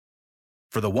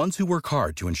For the ones who work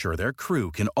hard to ensure their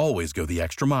crew can always go the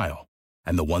extra mile,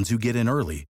 and the ones who get in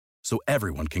early so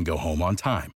everyone can go home on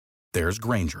time, there's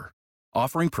Grainger,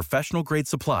 offering professional-grade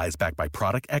supplies backed by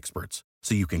product experts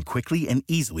so you can quickly and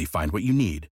easily find what you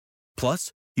need.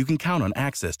 Plus, you can count on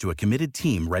access to a committed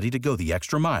team ready to go the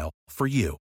extra mile for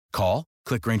you. Call,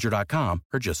 click Grainger.com,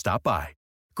 or just stop by.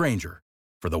 Grainger,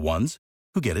 for the ones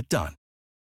who get it done.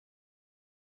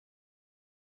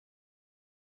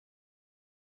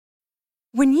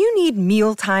 When you need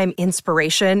mealtime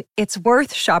inspiration, it's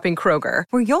worth shopping Kroger,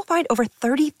 where you'll find over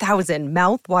 30,000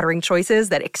 mouth-watering choices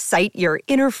that excite your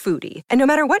inner foodie. And no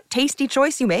matter what tasty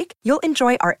choice you make, you'll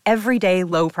enjoy our everyday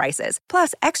low prices,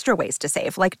 plus extra ways to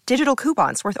save, like digital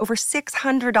coupons worth over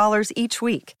 $600 each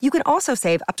week. You can also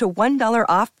save up to $1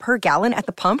 off per gallon at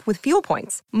the pump with fuel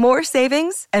points. More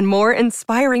savings and more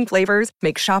inspiring flavors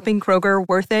make shopping Kroger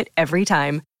worth it every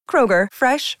time. Kroger,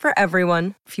 fresh for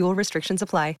everyone. Fuel restrictions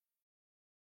apply.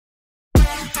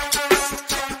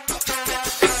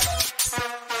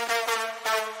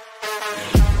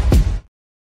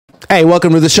 Hey,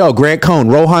 welcome to the show. Grant Cohn,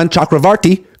 Rohan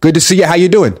Chakravarti. Good to see you. How you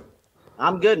doing?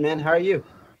 I'm good, man. How are you?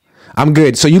 I'm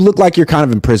good. So you look like you're kind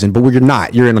of in prison, but you're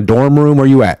not. You're in a dorm room. Where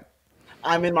you at?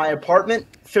 I'm in my apartment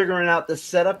figuring out the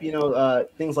setup,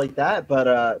 things like that.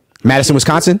 But Madison,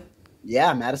 Wisconsin?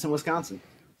 Yeah, Madison, Wisconsin.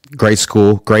 Great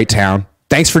school, great town.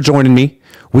 Thanks for joining me.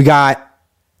 We got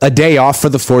a day off for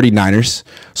the 49ers.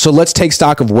 So let's take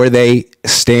stock of where they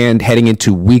stand heading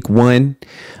into week one.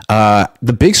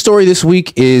 The big story this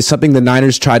week is something the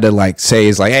Niners tried to say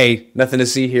is hey, nothing to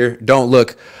see here. Don't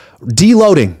look.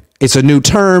 Deloading. It's a new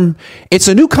term. It's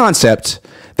a new concept.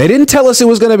 They didn't tell us it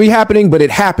was going to be happening, but it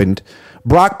happened.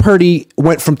 Brock Purdy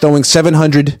went from throwing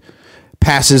 700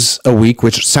 passes a week,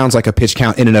 which sounds like a pitch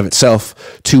count in and of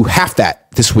itself, to half that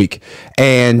this week.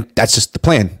 And that's just the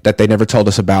plan that they never told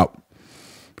us about.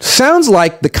 Sounds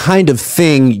like the kind of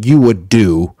thing you would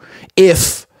do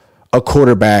if a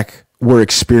quarterback were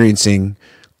experiencing,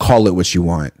 call it what you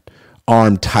want,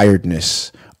 arm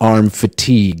tiredness, arm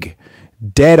fatigue,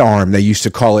 dead arm, they used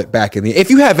to call it back in the... If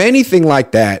you have anything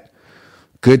like that,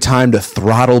 good time to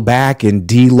throttle back and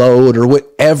deload or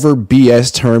whatever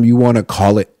BS term you want to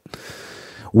call it.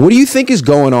 What do you think is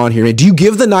going on here? Do you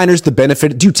give the Niners the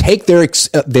benefit? Do you take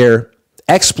their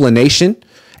explanation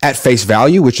at face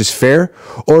value, which is fair,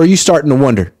 or are you starting to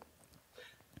wonder?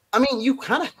 I mean, you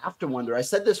kind of have to wonder. I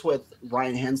said this with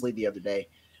Ryan Hensley the other day.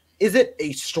 Is it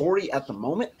a story at the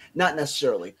moment? Not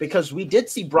necessarily, because we did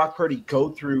see Brock Purdy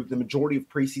go through the majority of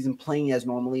preseason playing as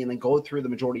normally and then go through the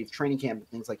majority of training camp and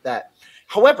things like that.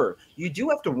 However, you do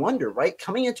have to wonder, right?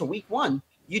 Coming into week one,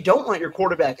 you don't want your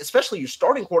quarterback, especially your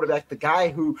starting quarterback, the guy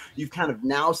who you've kind of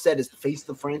now said is the face of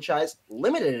the franchise,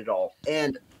 limited at all.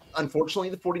 And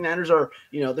unfortunately, the 49ers are,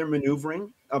 they're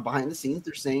maneuvering behind the scenes.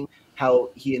 They're saying how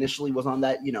he initially was on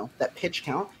that, that pitch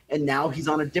count, and now he's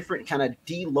on a different kind of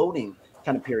deloading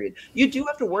kind of period. You do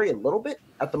have to worry a little bit.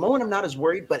 At the moment, I'm not as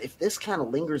worried, but if this kind of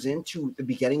lingers into the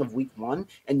beginning of week one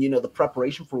and, the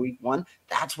preparation for week one,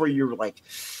 that's where you're like,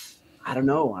 I don't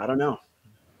know.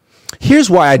 Here's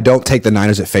why I don't take the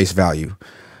Niners at face value.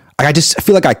 I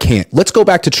feel like I can't. Let's go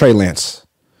back to Trey Lance.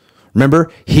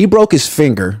 Remember, he broke his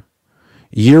finger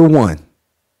year one,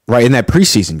 right, in that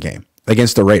preseason game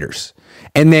against the Raiders.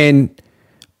 And then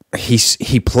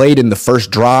he played in the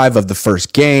first drive of the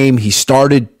first game. He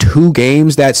started 2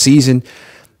 games that season.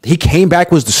 He came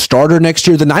back, was the starter next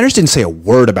year. The Niners didn't say a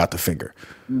word about the finger.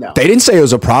 No. They didn't say it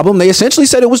was a problem. They essentially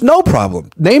said it was no problem.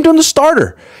 Named him the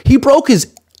starter. He broke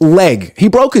his leg. He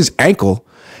broke his ankle.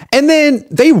 And then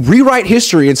they rewrite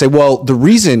history and say, well, the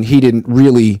reason he didn't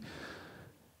really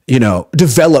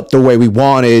develop the way we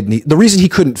wanted, the reason he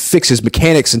couldn't fix his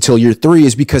mechanics until year 3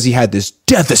 is because he had this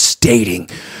devastating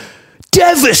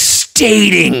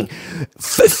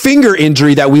finger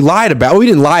injury that we lied about. We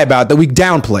didn't lie about, that we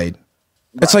downplayed.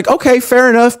 Right. It's like, okay, fair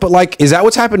enough. But is that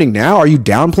what's happening now? Are you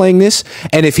downplaying this?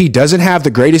 And if he doesn't have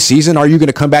the greatest season, are you going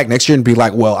to come back next year and be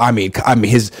like, well, I mean,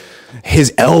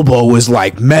 his elbow was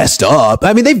messed up.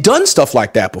 I mean, they've done stuff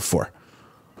like that before.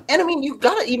 And I mean, you've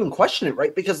got to even question it,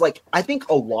 right? Because I think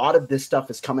a lot of this stuff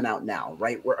is coming out now,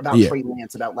 right? We're about Trey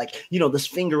Lance, about this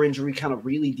finger injury kind of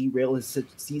really derailed his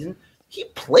season. He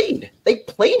played. They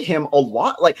played him a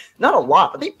lot, not a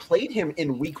lot, but they played him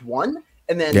in week 1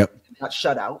 and then got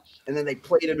shut out. And then they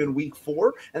played him in week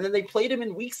 4 and then they played him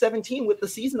in week 17 with the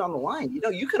season on the line.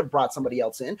 You could have brought somebody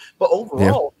else in, but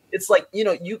overall, it's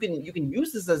you can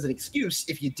use this as an excuse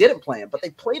if you didn't play him, but they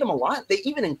played him a lot. They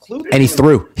even included and he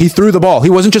threw the ball. He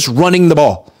wasn't just running the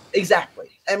ball.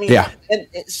 Exactly. I mean, and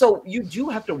so you do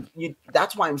have to.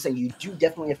 That's why I'm saying you do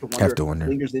definitely have to wonder if it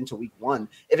lingers into week 1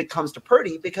 if it comes to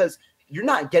Purdy, because you're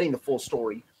not getting the full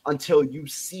story until you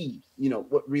see,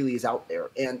 what really is out there.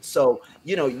 And so,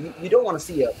 you don't want to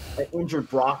see an injured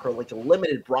Brock or like a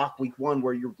limited Brock week 1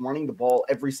 where you're running the ball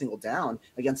every single down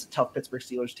against a tough Pittsburgh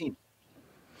Steelers team.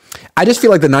 I just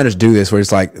feel like the Niners do this where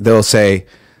it's like they'll say,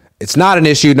 it's not an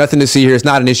issue, nothing to see here. It's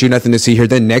not an issue, nothing to see here.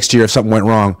 Then next year, if something went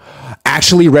wrong,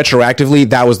 actually retroactively,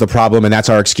 that was the problem and that's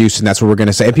our excuse and that's what we're going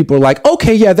to say. And people are like,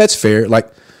 okay, yeah, that's fair.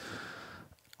 Like,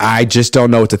 I just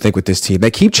don't know what to think with this team. They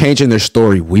keep changing their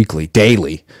story weekly,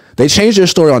 daily. They changed their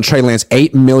story on Trey Lance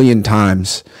 8 million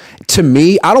times. To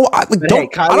me, I don't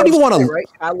even want to. Right?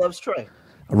 Kyle loves Trey.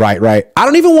 Right. I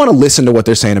don't even want to listen to what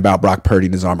they're saying about Brock Purdy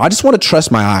and his arm. I just want to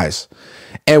trust my eyes.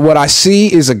 And what I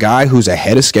see is a guy who's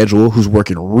ahead of schedule, who's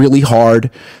working really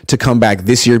hard to come back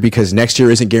this year because next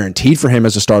year isn't guaranteed for him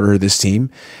as a starter of this team.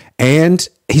 And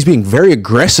he's being very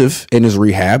aggressive in his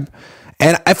rehab.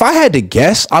 And if I had to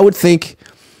guess, I would think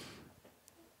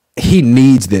he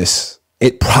needs this.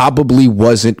 It probably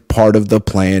wasn't part of the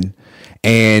plan.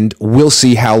 And we'll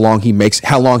see how long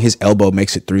his elbow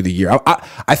makes it through the year.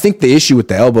 I think the issue with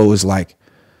the elbow is like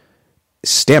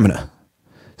stamina,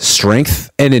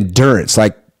 strength, and endurance.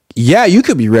 Like, yeah, you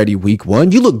could be ready week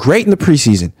 1. You look great in the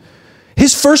preseason.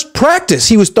 His first practice,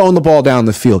 he was throwing the ball down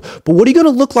the field. But what are you going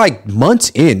to look like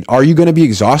months in? Are you going to be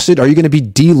exhausted? Are you going to be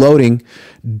deloading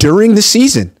during the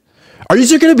season?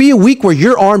 Is there going to be a week where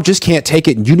your arm just can't take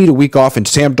it and you need a week off and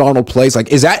Sam Darnold plays? Like,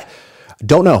 is that?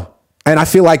 Don't know. And I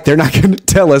feel like they're not going to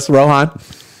tell us, Rohan.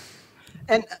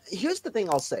 And here's the thing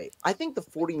I'll say. I think the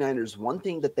 49ers, one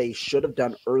thing that they should have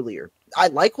done earlier, I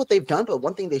like what they've done, but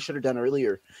one thing they should have done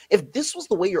earlier, if this was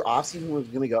the way your offseason was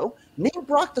going to go, name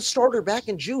Brock the starter back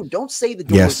in June. Don't say the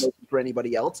door is open for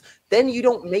anybody else. Then you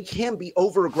don't make him be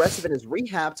over-aggressive in his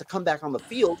rehab to come back on the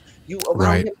field. You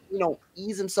allow him,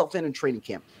 ease himself in training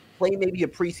camp, play maybe a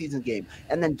preseason game,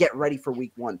 and then get ready for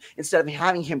week 1 instead of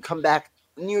having him come back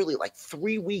nearly like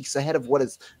 3 weeks ahead of what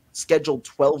is scheduled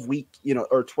 12-week,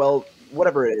 or 12,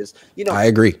 whatever it is. I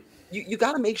agree. You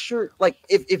got to make sure, like,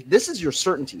 if this is your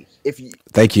certainty,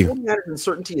 thank you. 49ers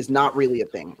uncertainty is not really a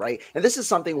thing, right? And this is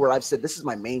something where I've said this is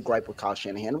my main gripe with Kyle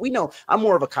Shanahan. We know I'm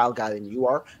more of a Kyle guy than you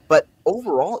are, but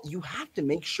overall, you have to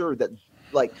make sure that,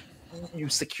 like, you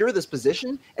secure this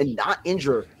position and not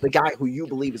injure the guy who you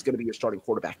believe is going to be your starting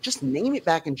quarterback. Just name it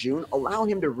back in June, allow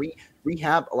him to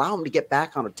rehab, allow him to get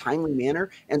back on a timely manner,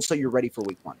 and so you're ready for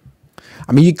week 1.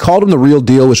 I mean, you called him the real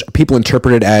deal, which people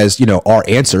interpreted as, our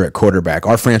answer at quarterback,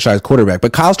 our franchise quarterback.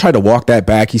 But Kyle's tried to walk that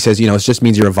back. He says, it just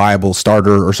means you're a viable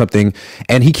starter or something.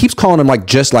 And he keeps calling him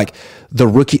just like the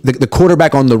rookie, the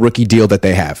quarterback on the rookie deal that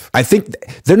they have. I think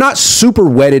they're not super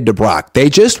wedded to Brock.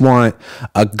 They just want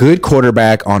a good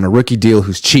quarterback on a rookie deal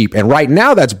who's cheap. And right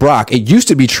now that's Brock. It used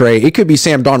to be Trey. It could be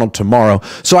Sam Darnold tomorrow.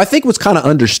 So I think what's kind of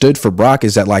understood for Brock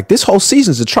is that this whole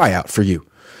season's a tryout for you.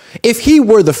 If he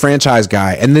were the franchise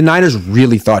guy and the Niners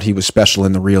really thought he was special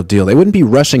in the real deal, they wouldn't be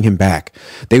rushing him back.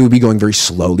 They would be going very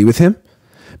slowly with him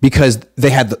because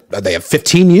they have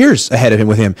 15 years ahead of him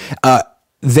with him.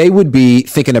 They would be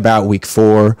thinking about week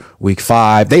 4, week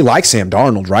 5. They like Sam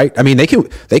Darnold, right? I mean, they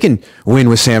can win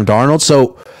with Sam Darnold.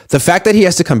 So the fact that he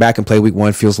has to come back and play week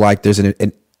 1 feels like there's an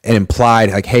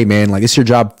implied, like, hey, man, it's your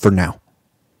job for now.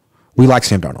 We like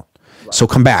Sam Darnold. Right. So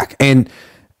come back. And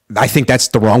I think that's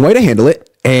the wrong way to handle it.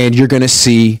 And you're going to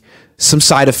see some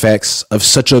side effects of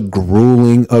such a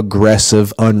grueling,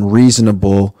 aggressive,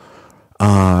 unreasonable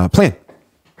plan.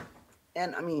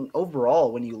 And I mean,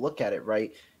 overall, when you look at it,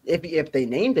 right, if they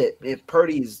named it, if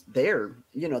Purdy's there,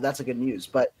 that's a good news.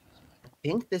 But I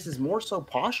think this is more so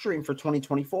posturing for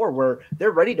 2024, where they're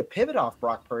ready to pivot off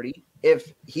Brock Purdy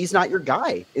if he's not your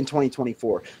guy in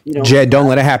 2024. Jed, don't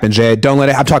let it happen, Jed. Don't let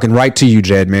it. I'm talking right to you,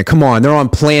 Jed, man. Come on. They're on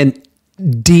plan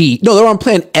D. No, they're on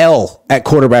plan L at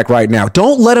quarterback right now.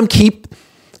 Don't let them keep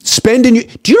spending.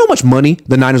 Do you know how much money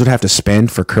the Niners would have to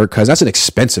spend for Kirk Cousins? That's an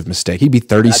expensive mistake. He'd be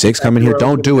 36 coming here.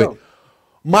 Don't do it.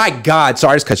 My God.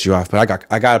 Sorry, I just cut you off, but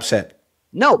I got upset.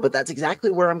 No, but that's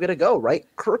exactly where I'm going to go, right?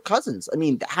 Kirk Cousins. I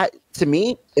mean, to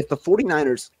me, if the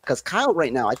 49ers, because Kyle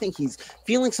right now, I think he's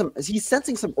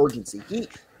sensing some urgency. He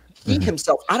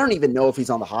himself, I don't even know if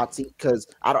he's on the hot seat because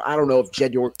I don't know if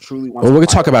Jed York truly wants. Well, we're gonna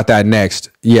talk about that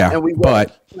next. Yeah, and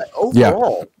but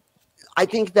overall, I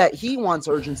think that he wants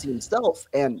urgency himself,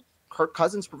 and Kirk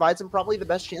Cousins provides him probably the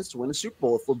best chance to win a Super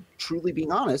Bowl. If we're truly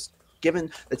being honest,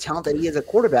 given the talent that he is at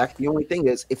quarterback, the only thing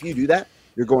is if you do that,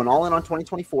 you're going all in on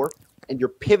 2024, and you're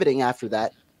pivoting after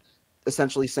that,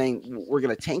 essentially saying we're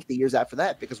going to tank the years after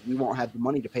that because we won't have the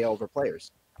money to pay all of our players.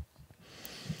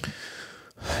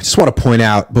 I just want to point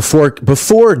out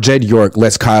before Jed York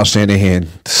lets Kyle Shanahan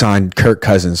sign Kirk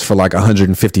Cousins for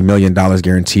 $150 million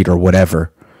guaranteed or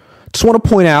whatever, just want to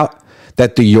point out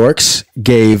that the Yorks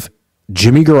gave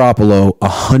Jimmy Garoppolo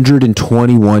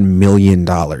 $121 million.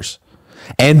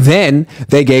 And then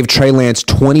they gave Trey Lance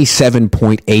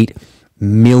 $27.8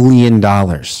 million.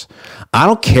 I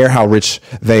don't care how rich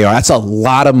they are. That's a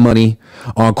lot of money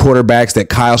on quarterbacks that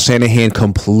Kyle Shanahan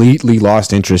completely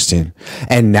lost interest in.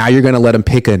 And now you're going to let him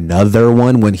pick another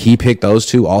one when he picked those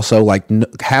two also? Like,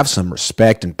 have some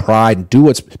respect and pride and do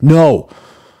what's... No,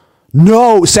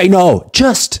 say no.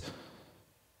 Just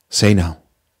say no.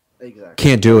 Exactly.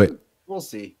 Can't do it. We'll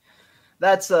see.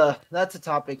 That's a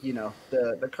topic,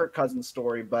 the Kirk Cousins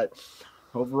story. But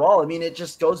overall, I mean, it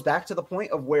just goes back to the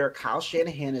point of where Kyle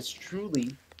Shanahan is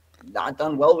truly not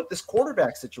done well with this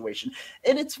quarterback situation.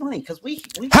 And it's funny because we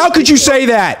how could you say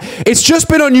that? It's just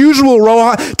been unusual,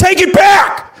 Rohan. Take it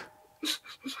back.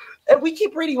 And we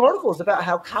keep reading articles about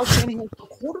how Kyle Shanahan's a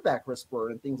quarterback whisperer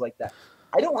and things like that.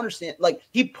 I don't understand. Like,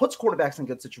 he puts quarterbacks in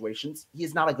good situations. He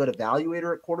is not a good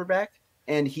evaluator at quarterback.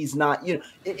 And he's not, in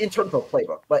terms of a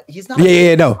playbook, but he's not.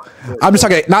 No. I'm just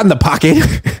talking, not in the pocket.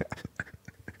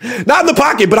 Not in the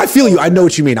pocket, but I feel you. I know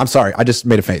what you mean. I'm sorry. I just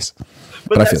made a face.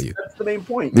 But I feel you. That's the main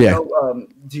point. Yeah.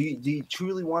 Do you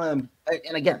truly want to?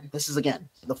 And again, the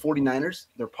 49ers,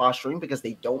 they're posturing because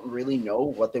they don't really know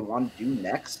what they want to do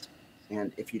next.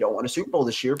 And if you don't want a Super Bowl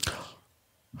this year,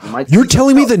 you're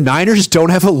telling me the Niners don't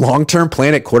have a long-term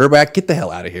plan at quarterback? Get the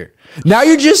hell out of here. Now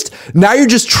you're just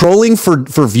trolling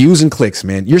for views and clicks,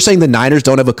 man. You're saying the Niners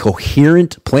don't have a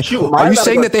coherent plan. Are you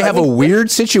saying that they have a weird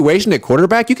situation at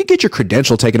quarterback? You could get your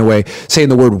credential taken away saying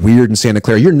the word weird in Santa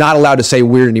Clara. You're not allowed to say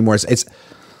weird anymore. It's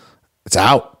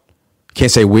out. You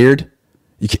can't say weird.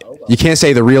 You can't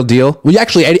say the real deal. Well,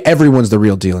 actually, everyone's the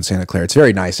real deal in Santa Clara. It's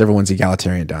very nice. Everyone's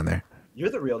egalitarian down there. You're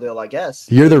the real deal, I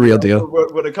guess. You're the real deal.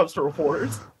 When it comes to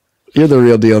reporters. You're the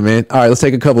real deal, man. All right, let's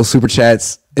take a couple super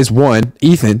chats. It's one,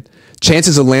 Ethan.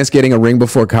 Chances of Lance getting a ring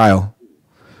before Kyle.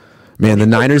 Man, the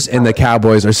Niners and the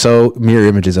Cowboys are so mirror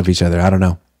images of each other. I don't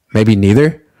know. Maybe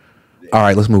neither? All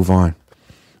right, let's move on.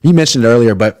 You mentioned it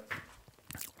earlier, but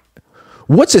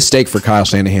what's at stake for Kyle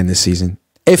Shanahan this season?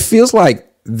 It feels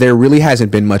like there really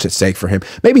hasn't been much at stake for him.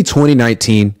 Maybe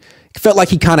 2019 felt like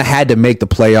he kind of had to make the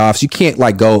playoffs. You can't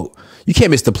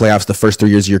miss the playoffs the first 3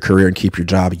 years of your career and keep your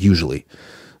job usually.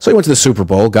 So he went to the Super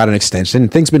Bowl, got an extension,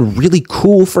 and things have been really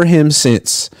cool for him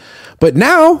since. But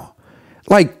now,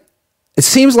 it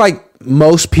seems like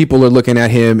most people are looking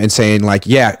at him and saying,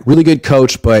 yeah, really good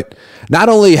coach, but not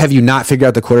only have you not figured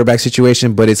out the quarterback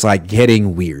situation, but it's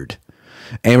getting weird.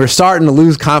 And we're starting to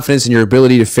lose confidence in your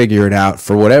ability to figure it out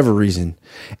for whatever reason.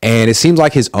 And it seems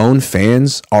like his own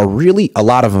fans a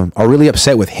lot of them are really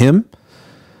upset with him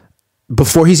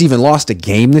before he's even lost a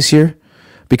game this year.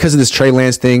 Because of this Trey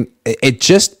Lance thing, it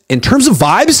just, in terms of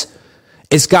vibes,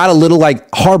 it's got a little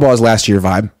like Harbaugh's last year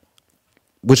vibe,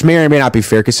 which may or may not be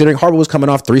fair, considering Harbaugh was coming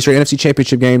off 3 straight NFC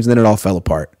Championship games, and then it all fell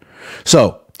apart.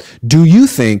 So, do you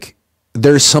think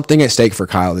there's something at stake for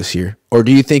Kyle this year? Or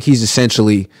do you think he's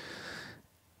essentially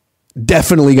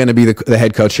definitely going to be the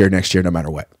head coach here next year, no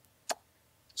matter what?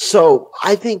 So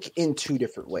I think in two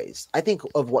different ways. I think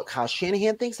of what Kyle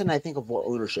Shanahan thinks, and I think of what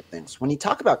ownership thinks. When you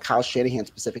talk about Kyle Shanahan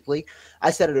specifically, I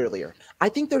said it earlier, I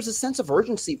think there's a sense of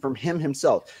urgency from him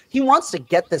himself. He wants to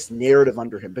get this narrative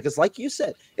under him because, like you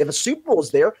said, if a Super Bowl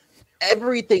is there,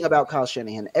 everything about Kyle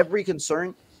Shanahan, every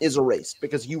concern is erased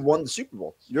because you won the Super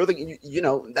Bowl. You're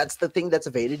that's the thing that's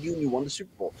evaded you, and you won the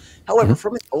Super Bowl. However,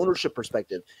 from an ownership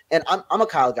perspective, and I'm a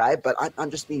Kyle guy, but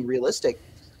I'm just being realistic.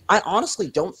 I honestly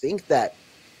don't think that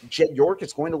Jed York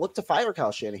is going to look to fire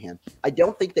Kyle Shanahan. I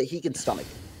don't think that he can stomach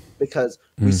it because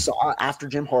we saw after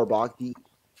Jim Harbaugh, the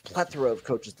plethora of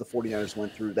coaches the 49ers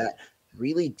went through that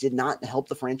really did not help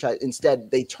the franchise. Instead,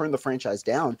 they turned the franchise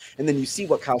down. And then you see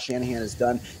what Kyle Shanahan has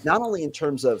done, not only in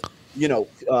terms of,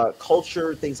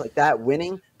 culture, things like that,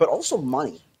 winning, but also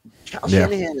money. Kyle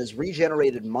Shanahan has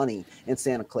regenerated money in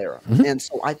Santa Clara. And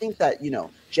so I think that,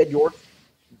 Jed York,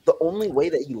 the only way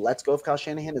that he lets go of Kyle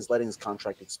Shanahan is letting his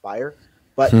contract expire.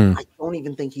 But I don't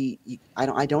even think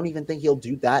I don't even think he'll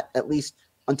do that, at least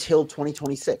until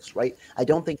 2026, right? I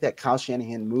don't think that Kyle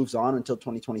Shanahan moves on until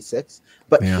 2026.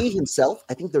 But he himself,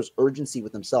 I think there's urgency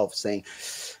with himself saying,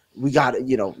 we got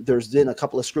to, there's been a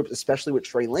couple of screw-ups, especially with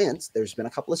Trey Lance. There's been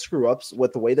a couple of screw-ups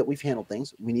with the way that we've handled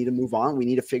things. We need to move on. We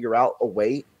need to figure out a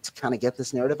way to kind of get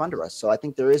this narrative under us. So I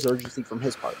think there is urgency from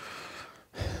his part.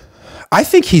 I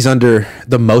think he's under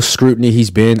the most scrutiny he's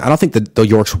been. I don't think the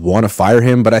Yorks want to fire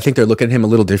him, but I think they're looking at him a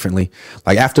little differently.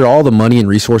 After all the money and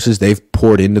resources they've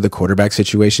poured into the quarterback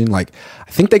situation, I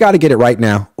think they got to get it right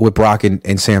now with Brock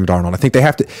and Sam Darnold. I think they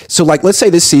have to. So, let's say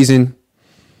this season,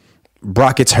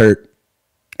 Brock gets hurt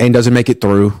and doesn't make it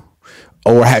through,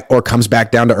 or comes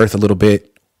back down to earth a little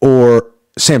bit, or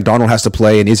Sam Darnold has to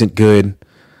play and isn't good,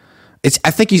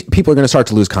 I think people are going to start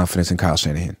to lose confidence in Kyle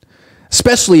Shanahan,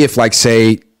 especially if, like,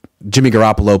 say, Jimmy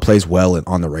Garoppolo plays well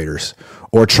on the Raiders,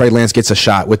 or Trey Lance gets a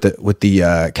shot with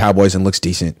the Cowboys and looks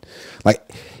decent.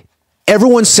 Like,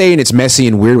 everyone's saying it's messy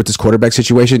and weird with this quarterback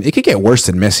situation. It could get worse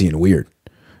than messy and weird.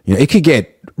 It could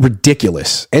get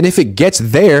ridiculous. And if it gets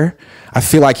there, I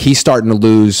feel like he's starting to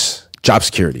lose job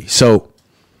security. So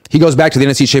he goes back to the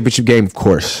NFC Championship game, of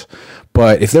course.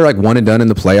 But if they're like one and done in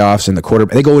the playoffs and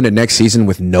they go into next season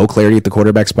with no clarity at the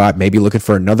quarterback spot, maybe looking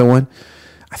for another one,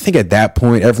 I think at that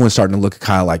point, everyone's starting to look at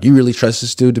Kyle like, you really trust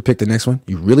this dude to pick the next one?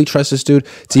 You really trust this dude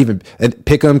to even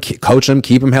pick him, coach him,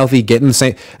 keep him healthy, get him the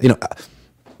same,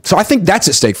 So I think that's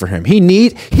at stake for him. He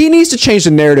needs to change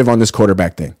the narrative on this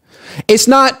quarterback thing. It's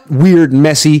not weird and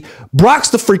messy. Brock's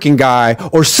the freaking guy,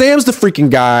 or Sam's the freaking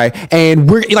guy, and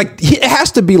it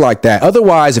has to be like that.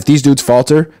 Otherwise, if these dudes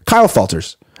falter, Kyle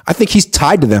falters. I think he's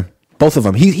tied to them, both of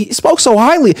them. He spoke so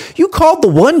highly. You called the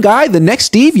one guy the next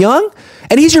Steve Young,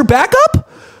 and he's your backup?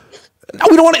 No,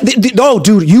 we don't want to. No,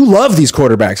 dude, you love these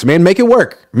quarterbacks, man. Make it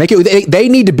work. They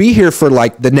need to be here for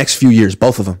like the next few years,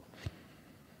 both of them.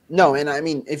 No, and I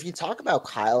mean, if you talk about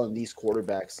Kyle and these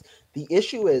quarterbacks, the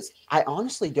issue is I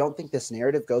honestly don't think this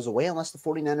narrative goes away unless the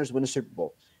 49ers win a Super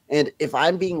Bowl. And if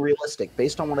I'm being realistic,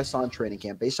 based on what I saw in training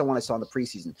camp, based on what I saw in the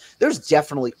preseason, there's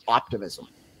definitely optimism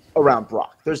around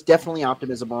Brock. There's definitely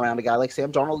optimism around a guy like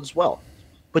Sam Darnold as well.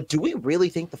 But do we really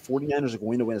think the 49ers are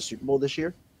going to win a Super Bowl this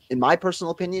year? In my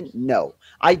personal opinion, no.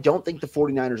 I don't think the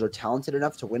 49ers are talented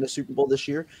enough to win a Super Bowl this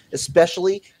year,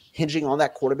 especially hinging on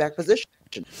that quarterback position.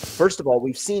 First of all,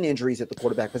 we've seen injuries at the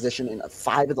quarterback position in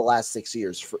 5 of the last 6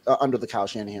 years under the Kyle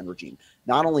Shanahan regime.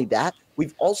 Not only that,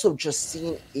 we've also just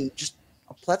seen a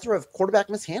plethora of quarterback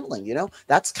mishandling.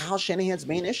 That's Kyle Shanahan's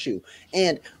main issue.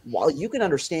 And while you can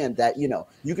understand that,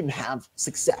 you can have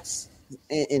success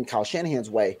in Kyle Shanahan's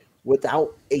way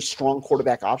without a strong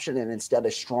quarterback option and instead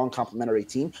a strong complementary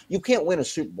team, you can't win a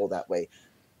Super Bowl that way.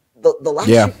 The last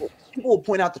people will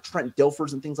point out the Trent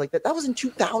Dilfers and things like that. That was in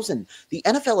 2000. The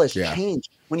NFL has changed.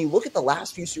 When you look at the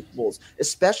last few Super Bowls,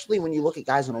 especially when you look at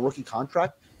guys on a rookie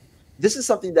contract, this is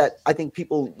something that I think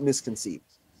people misconceive.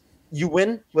 You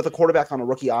win with a quarterback on a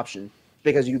rookie option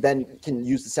because you then can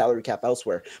use the salary cap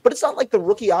elsewhere. But it's not like the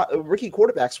rookie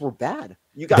quarterbacks were bad.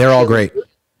 They're all great.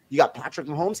 You got Patrick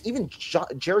Mahomes, even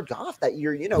Jared Goff that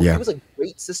year. He was a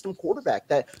great system quarterback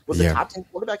that was the top 10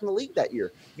 quarterback in the league that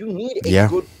year. You need a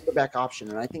good quarterback option,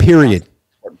 and I think that's the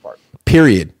important part.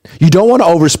 Period. You don't want to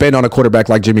overspend on a quarterback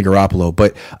like Jimmy Garoppolo,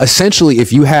 but essentially,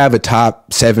 if you have a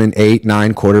top 7, 8,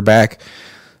 9 quarterback,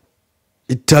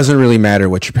 it doesn't really matter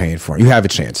what you're paying for. You have a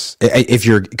chance if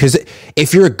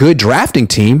you're a good drafting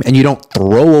team and you don't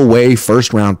throw away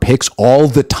first round picks all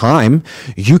the time,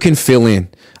 you can fill in.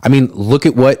 I mean, look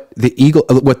at what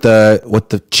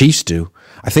the Chiefs do.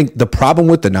 I think the problem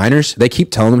with the Niners, they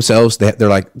keep telling themselves that they're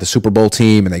like the Super Bowl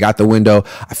team and they got the window.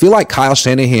 I feel like Kyle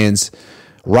Shanahan's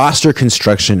roster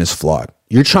construction is flawed.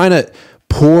 You're trying to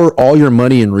pour all your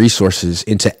money and resources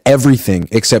into everything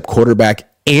except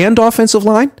quarterback and offensive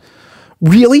line.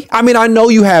 Really? I mean, I know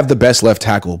you have the best left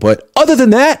tackle, but other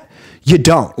than that, you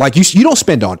don't. Like you don't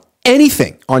spend on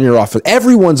anything on your offense.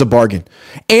 Everyone's a bargain.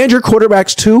 And your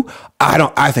quarterbacks too.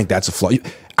 I think that's a flaw.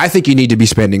 I think you need to be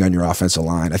spending on your offensive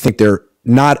line. I think they're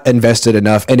not invested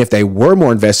enough. And if they were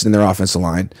more invested in their offensive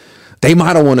line, they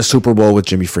might have won a Super Bowl with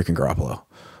Jimmy freaking Garoppolo.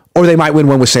 Or they might win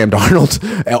one with Sam Darnold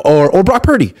or Brock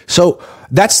Purdy. So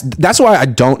that's why I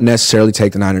don't necessarily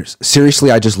take the Niners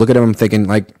seriously. I just look at them thinking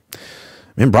like,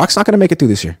 man, Brock's not going to make it through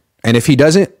this year. And if he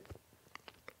doesn't,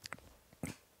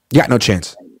 you got no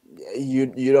chance.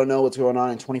 You don't know what's going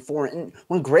on in 24. And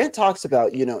when Grant talks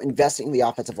about, investing in the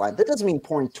offensive line, that doesn't mean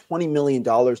pouring $20 million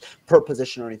per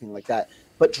position or anything like that.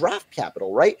 But draft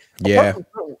capital, right? Yeah. Apart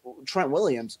from Trent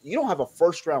Williams, you don't have a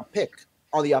first-round pick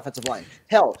on the offensive line.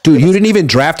 Hell. Dude, you didn't even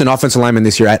draft an offensive lineman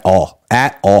this year at all.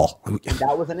 At all.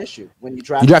 That was an issue. When you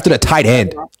drafted a tight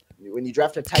end. When you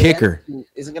draft a tight kicker end who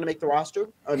isn't going to make the roster,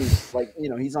 I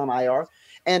mean, he's on IR.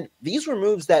 And these were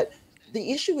moves that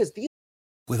the issue is these.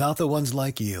 Without the ones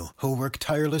like you who work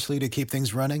tirelessly to keep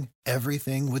things running,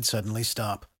 everything would suddenly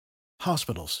stop.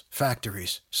 Hospitals,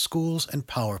 factories, schools, and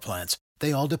power plants,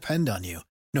 they all depend on you.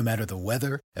 No matter the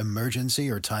weather, emergency,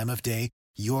 or time of day,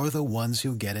 you're the ones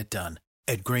who get it done.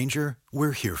 At Grainger,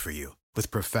 we're here for you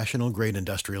with professional-grade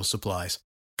industrial supplies.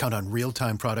 Count on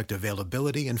real-time product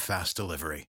availability and fast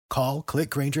delivery. Call,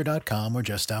 clickgrainger.com, or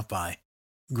just stop by.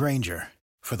 Grainger,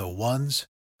 for the ones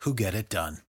who get it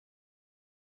done.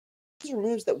 These are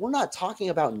moves that we're not talking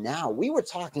about now. We were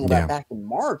talking about back in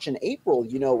March and April,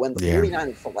 when the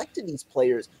 49ers selected these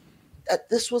players. that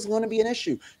this was going to be an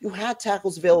issue. You had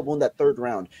tackles available in that third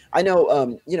round. I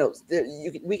know,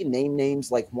 we can name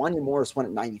names like Wanya Morris went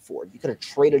at 94. You could have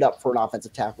traded up for an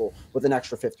offensive tackle with an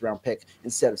extra fifth round pick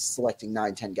instead of selecting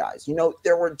 9-10 guys.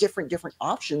 There were different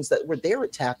options that were there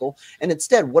at tackle. And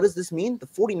instead, what does this mean? The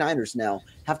 49ers now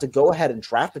have to go ahead and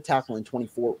draft a tackle in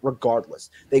 24 regardless.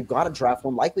 They've got to draft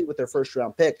one likely with their first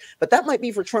round pick, but that might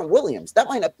be for Trent Williams. That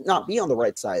might not be on the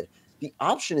right side. The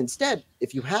option instead,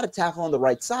 if you had a tackle on the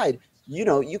right side,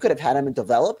 you could have had him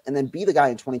develop and then be the guy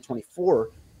in 2024.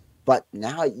 But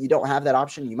now you don't have that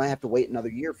option. You might have to wait another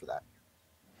year for that.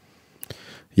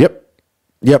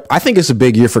 Yep. I think it's a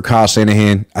big year for Kyle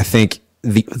Shanahan. I think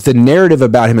the narrative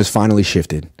about him has finally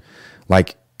shifted.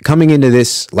 Like coming into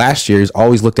this last year is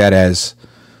always looked at as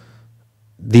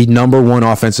the number one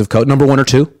offensive coach, number one or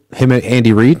two, him and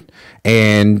Andy Reid,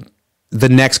 and the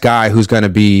next guy who's going to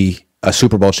be a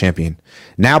Super Bowl champion.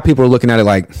 Now people are looking at it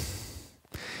like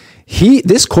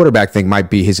this quarterback thing might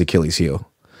be his Achilles heel,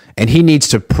 and he needs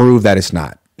to prove that it's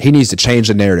not. He needs to change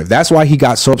the narrative. That's why he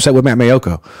got so upset with Matt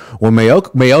Mayoko. When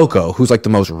Mayoko, who's like the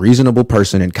most reasonable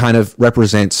person and kind of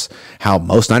represents how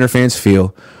most Niner fans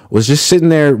feel, was just sitting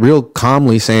there real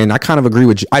calmly saying, I kind of agree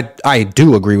with I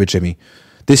do agree with Jimmy.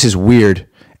 This is weird,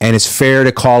 and it's fair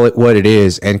to call it what it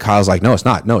is. And Kyle's like, no, it's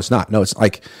not. No, it's not. No, it's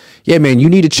like, yeah, man, you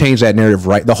need to change that narrative,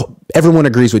 right? Everyone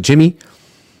agrees with Jimmy.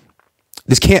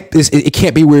 It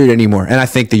can't be weird anymore. And I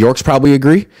think the Yorks probably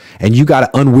agree. And you got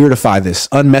to unweirdify this,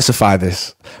 unmessify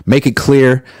this, make it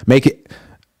clear,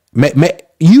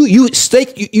 you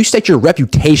stake your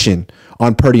reputation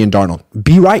on Purdy and Darnold.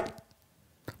 Be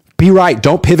right.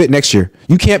 Don't pivot next year.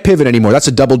 You can't pivot anymore. That's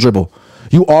a double dribble.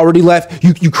 You already left.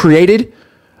 You created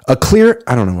a clear,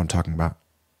 I don't know what I'm talking about.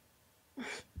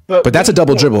 But that's a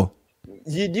double dribble.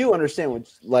 You do understand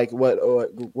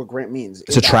what Grant means.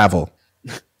 It's a travel.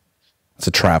 It's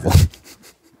a travel.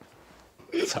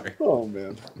 Sorry. Oh,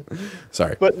 man.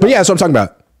 Sorry. But yeah, that's what I'm talking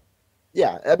about.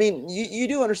 Yeah, I mean, you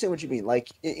do understand what you mean. Like,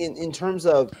 in terms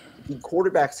of the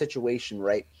quarterback situation,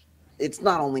 right? It's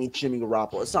not only Jimmy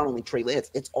Garoppolo. It's not only Trey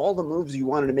Lance. It's all the moves you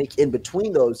wanted to make in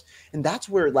between those. And that's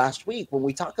where last week, when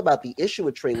we talk about the issue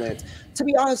with Trey Lance, to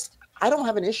be honest, I don't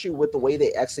have an issue with the way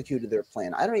they executed their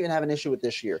plan. I don't even have an issue with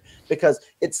this year because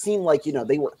it seemed like,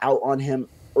 they were out on him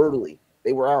early.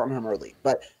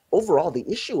 But overall, the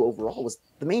issue was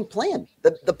the main plan.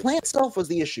 The plan itself was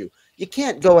the issue. You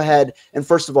can't go ahead and,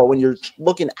 first of all, when you're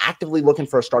actively looking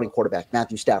for a starting quarterback,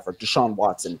 Matthew Stafford, Deshaun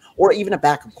Watson, or even a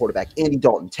backup quarterback, Andy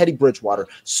Dalton, Teddy Bridgewater,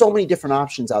 so many different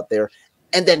options out there,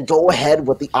 and then go ahead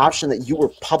with the option that you were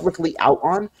publicly out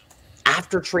on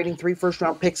after trading 3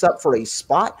 first-round picks up for a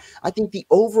spot. I think the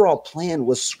overall plan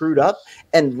was screwed up.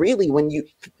 And really, when you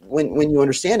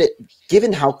understand it,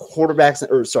 given how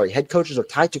head coaches are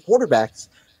tied to quarterbacks,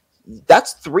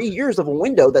 that's 3 years of a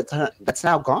window that's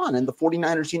now gone. And the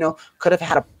 49ers, could have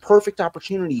had a perfect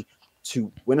opportunity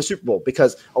to win a Super Bowl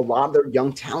because a lot of their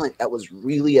young talent that was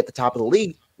really at the top of the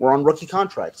league were on rookie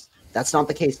contracts. That's not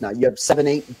the case now. You have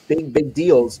 7-8 big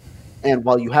deals. And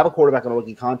while you have a quarterback on a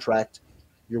rookie contract,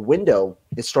 your window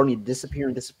is starting to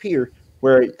disappear,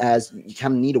 whereas you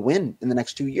kind of need a win in the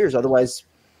next 2 years. Otherwise,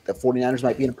 the 49ers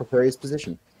might be in a precarious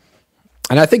position.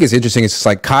 And I think it's interesting. It's just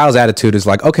like Kyle's attitude is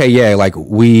like, okay, yeah, like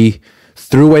we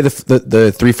threw away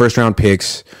the 3 first-round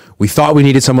picks. We thought we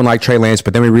needed someone like Trey Lance,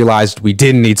 but then we realized we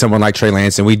didn't need someone like Trey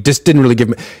Lance, and we just didn't really give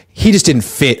him. He just didn't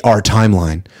fit our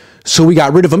timeline, so we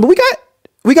got rid of him. But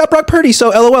we got Brock Purdy, so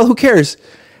LOL, who cares?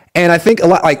 And I think a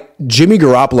lot like Jimmy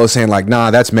Garoppolo saying like, nah,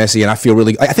 that's messy. And I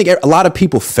think a lot of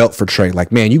people felt for Trey.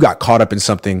 Like, man, you got caught up in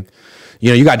something.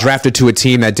 You got drafted to a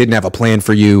team that didn't have a plan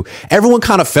for you. Everyone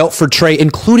kind of felt for Trey,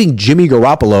 including Jimmy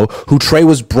Garoppolo, who Trey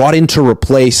was brought in to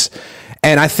replace.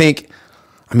 And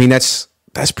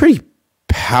that's pretty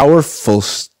powerful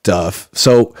stuff.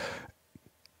 So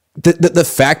the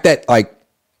fact that like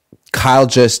Kyle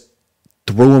just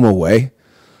threw him away,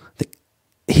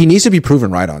 he needs to be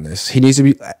proven right on this. He needs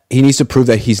to prove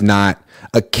that he's not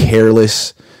a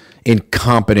careless,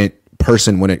 incompetent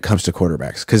person when it comes to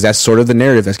quarterbacks, because that's sort of the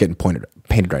narrative that's getting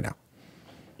painted right now.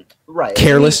 Right.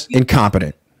 Careless,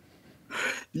 incompetent.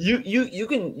 You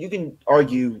can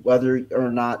argue whether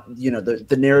or not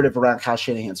the narrative around Kyle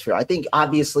Shanahan's fair. I think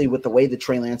obviously with the way the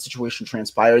Trey Lance situation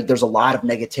transpired, there's a lot of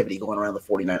negativity going around the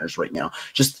 49ers right now.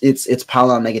 Just it's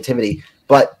piling on negativity.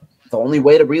 But the only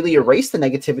way to really erase the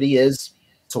negativity is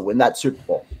to win that Super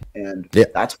Bowl. And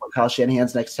that's what Kyle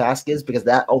Shanahan's next task is, because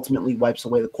that ultimately wipes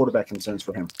away the quarterback concerns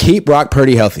for him. Keep Brock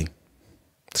Purdy healthy.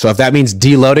 So if that means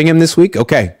deloading him this week,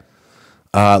 okay.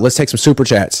 Let's take some super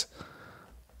chats.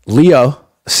 Leo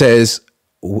says,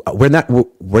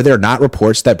 were there not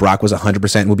reports that Brock was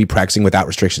 100% and would be practicing without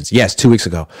restrictions? Yes, 2 weeks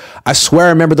ago. I swear I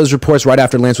remember those reports right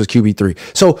after Lance was QB3.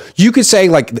 So you could say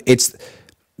like it's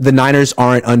the Niners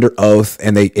aren't under oath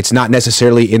and it's not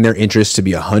necessarily in their interest to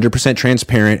be 100%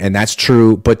 transparent, and that's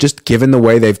true. But just given the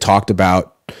way they've talked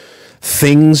about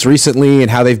things recently and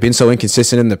how they've been so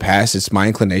inconsistent in the past, it's my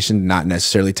inclination to not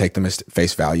necessarily take them as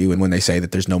face value. And when they say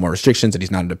that there's no more restrictions and he's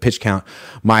not in a pitch count,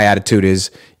 my attitude is,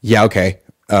 yeah, okay.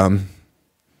 I'll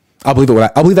believe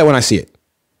it. I'll believe that when I see it.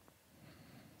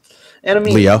 And I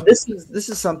mean, Leo. this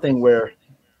is something where,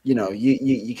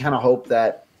 you kind of hope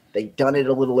that they've done it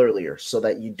a little earlier so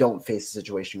that you don't face the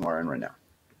situation you are in right now.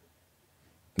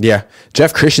 Yeah.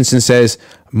 Jeff Christensen says,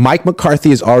 Mike McCarthy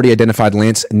has already identified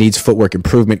Lance needs footwork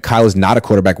improvement. Kyle is not a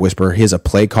quarterback whisperer. He is a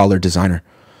play caller designer.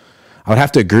 I would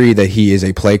have to agree that he is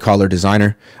a play caller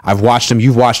designer. I've watched him.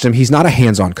 You've watched him. He's not a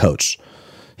hands-on coach.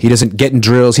 He doesn't get in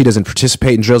drills. He doesn't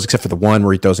participate in drills except for the one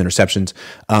where he throws interceptions.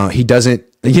 He doesn't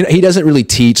really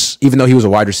teach, even though he was a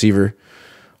wide receiver.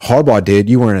 Harbaugh did.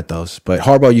 You weren't at those, but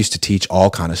Harbaugh used to teach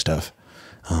all kind of stuff.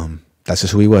 That's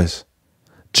just who he was.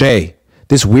 Jay,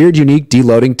 this weird, unique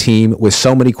deloading team with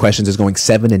so many questions is going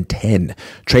 7-10.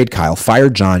 Trade Kyle. Fire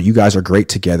John. You guys are great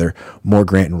together. More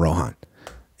Grant and Rohan.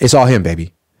 It's all him,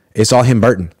 baby. It's all him,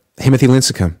 Burton. Timothy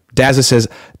Lincecum. Dazza says,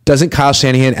 doesn't Kyle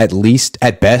Shanahan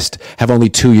at best have only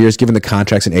 2 years given the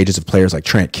contracts and ages of players like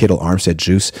Trent, Kittle, Armstead,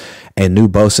 Juice, and new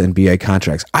Bosa and BA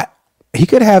contracts? He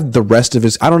could have the rest of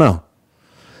his, I don't know.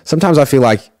 Sometimes I feel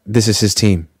like this is his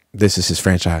team. This is his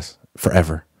franchise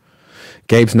forever.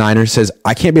 Gabe's Niners says,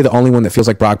 I can't be the only one that feels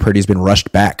like Brock Purdy's been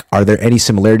rushed back. Are there any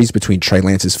similarities between Trey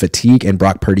Lance's fatigue and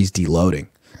Brock Purdy's deloading?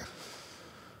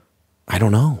 I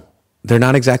don't know. They're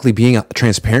not exactly being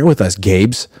transparent with us,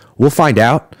 Gabes. We'll find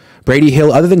out. Brady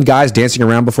Hill, other than guys dancing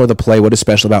around before the play, what is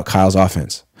special about Kyle's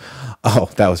offense? Oh,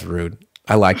 that was rude.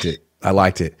 I liked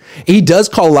it. He does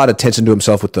call a lot of attention to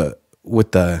himself with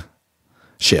the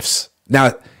shifts.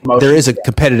 Now, there is a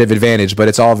competitive advantage, but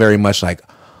it's all very much like,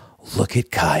 look at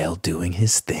Kyle doing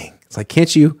his thing. It's like,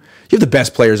 can't you have the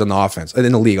best players on the offense,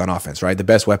 in the league on offense, right? The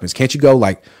best weapons. Can't you go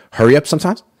like hurry up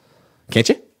sometimes? Can't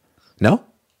you? No?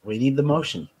 We need the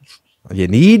motion. You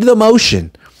need the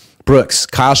motion. Brooks,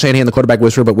 Kyle Shanahan, the quarterback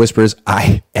whisperer, but whispers,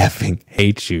 I effing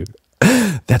hate you.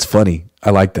 That's funny.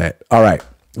 I like that. All right.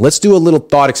 Let's do a little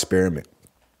thought experiment.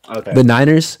 Okay. The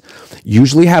Niners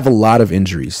usually have a lot of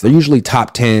injuries. They're usually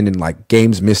top 10 in like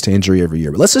games missed to injury every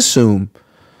year. But let's assume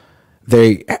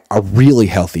they are really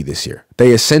healthy this year.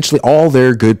 They essentially, all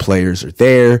their good players are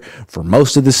there for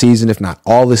most of the season, if not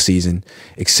all the season,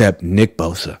 except Nick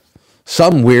Bosa.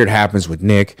 Something weird happens with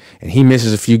Nick, and he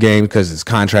misses a few games because of his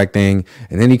contract thing,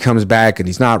 and then he comes back, and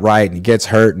he's not right, and he gets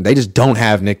hurt, and they just don't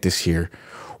have Nick this year.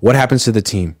 What happens to the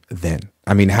team then?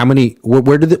 I mean,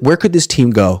 where could this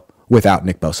team go without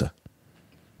Nick Bosa?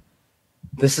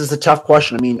 This is a tough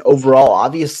question. I mean, overall,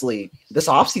 obviously, this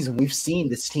offseason, we've seen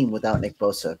this team without Nick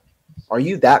Bosa. Are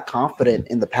you that confident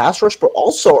in the pass rush, but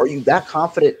also are you that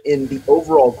confident in the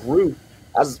overall group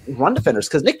as run defenders?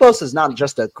 Because Nick Bosa is not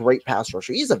just a great pass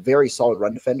rusher. He's a very solid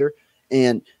run defender.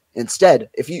 And instead,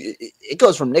 it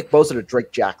goes from Nick Bosa to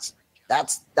Drake Jackson.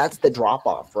 That's the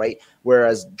drop-off, right?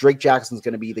 Whereas Drake Jackson's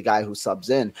going to be the guy who subs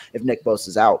in if Nick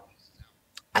Bosa's out.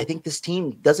 I think this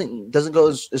team doesn't go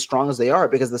as strong as they are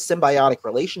because the symbiotic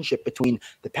relationship between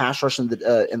the pass rush and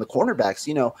the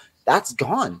cornerbacks, that's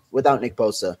gone without Nick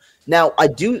Bosa. Now, I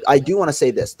do want to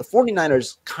say this. The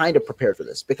 49ers kind of prepared for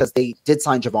this because they did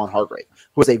sign Javon Hargrave,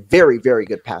 who is a very, very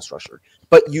good pass rusher.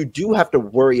 But you do have to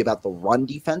worry about the run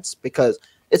defense because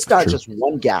it's not just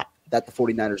one gap that the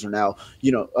 49ers are now,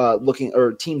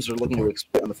 teams are looking to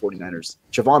exploit on the 49ers.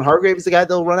 Javon Hargrave is the guy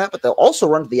they'll run at, but they'll also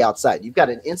run to the outside. You've got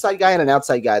an inside guy and an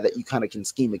outside guy that you kind of can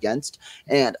scheme against.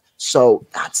 And so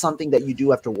that's something that you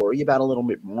do have to worry about a little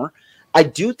bit more. I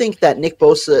do think that Nick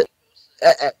Bosa,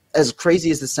 as crazy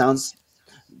as this sounds,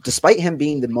 despite him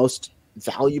being the most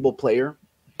valuable player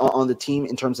on the team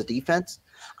in terms of defense,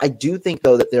 I do think,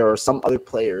 though, that there are some other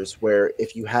players where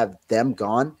if you have them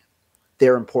gone,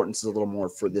 their importance is a little more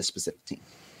for this specific team.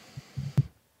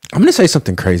 I'm going to say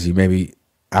something crazy, maybe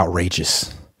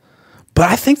outrageous,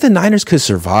 but I think the Niners could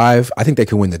survive. I think they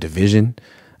could win the division.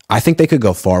 I think they could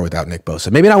go far without Nick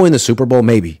Bosa. Maybe not win the Super Bowl,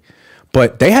 maybe,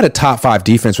 but they had a top 5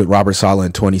 defense with Robert Saleh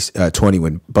in 2020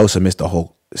 when Bosa missed the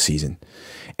whole season.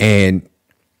 And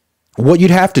what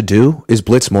you'd have to do is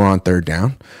blitz more on third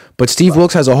down. But Steve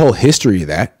Wilks has a whole history of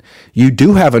that. You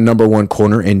do have a number 1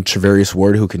 corner in Trevarius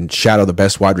Ward who can shadow the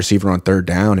best wide receiver on third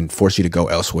down and force you to go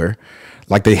elsewhere,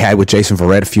 like they had with Jason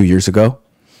Verrett a few years ago.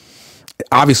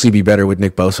 Obviously be better with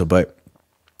Nick Bosa, but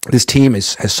This team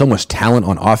has so much talent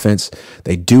on offense.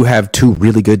 They do have two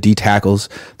really good D tackles.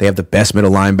 They have the best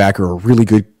middle linebacker, a really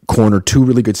good corner, two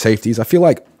really good safeties. I feel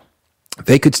like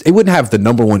they wouldn't have the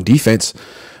number one defense,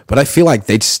 but I feel like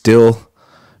they'd still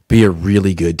be a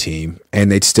really good team,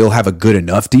 and they'd still have a good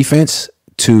enough defense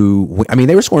to. I mean,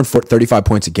 they were scoring 35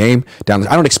 points a game down.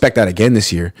 I don't expect that again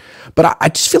this year, but I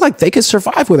just feel like they could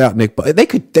survive without Nick. They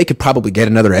could probably get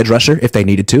another edge rusher if they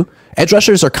needed to. Edge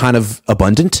rushers are kind of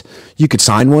abundant. You could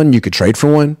sign one, you could trade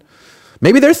for one.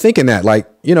 Maybe they're thinking that, like,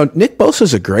 Nick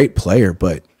Bosa's a great player,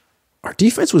 but our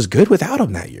defense was good without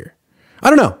him that year. I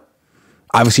don't know.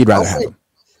 Obviously, you'd rather have him.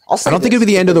 I don't think it'd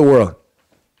be the end of the world.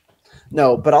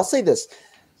 No, but I'll say this.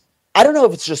 I don't know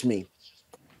if it's just me.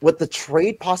 With the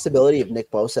trade possibility of Nick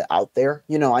Bosa out there,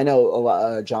 I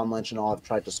know John Lynch and all have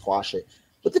tried to squash it.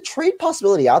 With the trade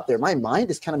possibility out there, my mind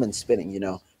has kind of been spinning,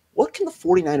 What can the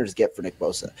 49ers get for Nick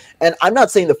Bosa? And I'm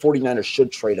not saying the 49ers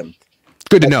should trade him.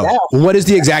 Good to know. What is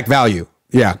the exact value?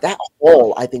 Yeah. That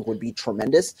haul, I think, would be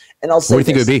tremendous. And I'll say what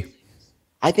do you think it would be?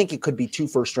 I think it could be 2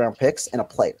 first-round picks and a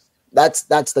player. That's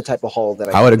the type of haul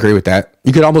that I would agree with that.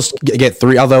 You could almost get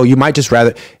 3, although you might just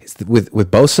rather with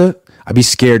Bosa. I'd be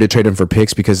scared to trade him for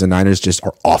picks because the Niners just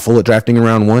are awful at drafting in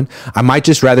round 1. I might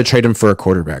just rather trade him for a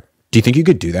quarterback. Do you think you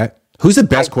could do that? Who's the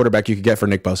best quarterback you could get for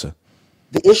Nick Bosa?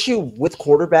 The issue with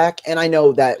quarterback, and I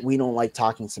know that we don't like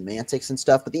talking semantics and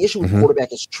stuff, but the issue with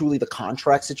quarterback is truly the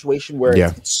contract situation where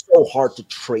it's so hard to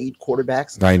trade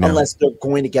quarterbacks unless they're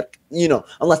going to get,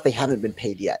 unless they haven't been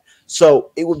paid yet.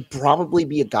 So it would probably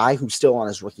be a guy who's still on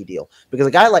his rookie deal,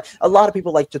 because a lot of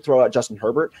people like to throw out Justin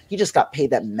Herbert. He just got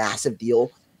paid that massive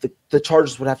deal. The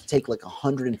Chargers would have to take like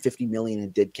 $150 million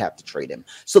in dead cap to trade him.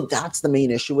 So that's the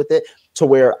main issue with it, to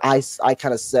where I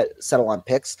kind of settle on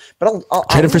picks. But I'll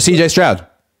trade him for CJ Stroud.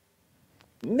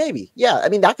 Maybe, yeah. I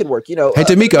mean, that could work. Hey,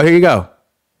 D'Amico, here you go.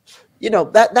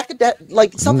 That could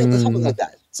like something like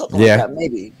that. Something like that,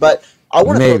 maybe. But I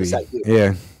want to throw this at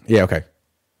you. Yeah. Okay.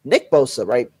 Nick Bosa,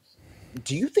 right?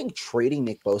 Do you think trading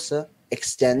Nick Bosa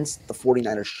extends the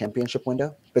 49ers championship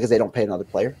window because they don't pay another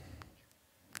player?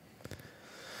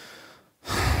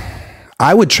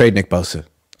 I would trade Nick Bosa.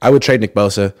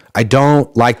 I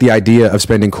don't like the idea of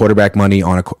spending quarterback money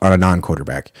on a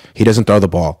non-quarterback. He doesn't throw the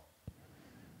ball.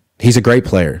 He's a great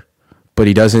player, but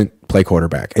he doesn't play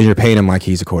quarterback, and you're paying him like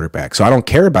he's a quarterback. So I don't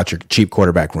care about your cheap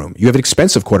quarterback room. You have an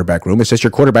expensive quarterback room. It's just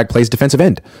your quarterback plays defensive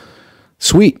end.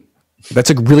 Sweet.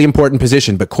 That's a really important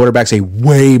position, but quarterback's a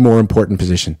way more important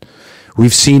position.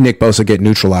 We've seen Nick Bosa get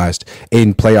neutralized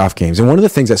in playoff games. And one of the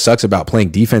things that sucks about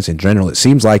playing defense in general, it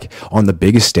seems like on the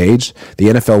biggest stage, the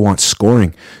NFL wants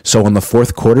scoring. So on the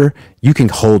fourth quarter, you can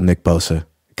hold Nick Bosa.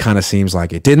 Kind of seems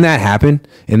like it. Didn't that happen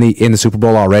in the Super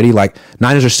Bowl already? Like,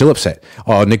 Niners are still upset.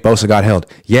 Oh, Nick Bosa got held.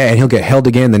 Yeah, and he'll get held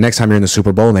again the next time you're in the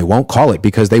Super Bowl, and they won't call it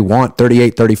because they want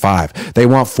 38-35. They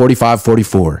want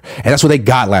 45-44. And that's what they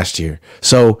got last year.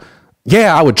 So,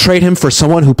 yeah, I would trade him for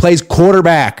someone who plays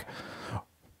quarterback.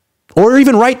 Or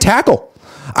even right tackle.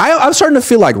 I'm starting to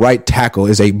feel like right tackle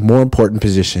is a more important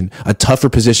position, a tougher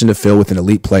position to fill with an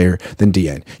elite player than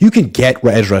DN. You can get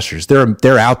edge rushers.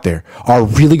 They're out there. Are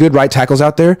really good right tackles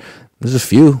out there? There's a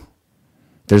few.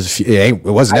 It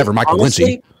wasn't ever Michael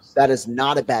Lynchy. That is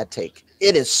not a bad take.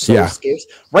 It is so scarce.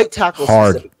 Right tackle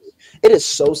hard. It is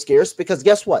so scarce because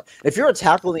guess what? If you're a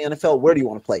tackle in the NFL, where do you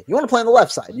want to play? You want to play on the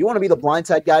left side. You want to be the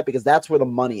blindside guy because that's where the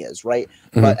money is, right?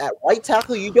 Mm-hmm. But at right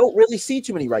tackle, you don't really see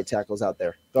too many right tackles out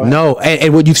there. No,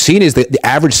 and what you've seen is that the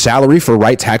average salary for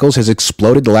right tackles has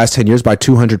exploded the last 10 years by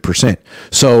 200%.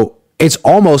 So it's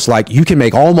almost like you can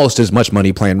make almost as much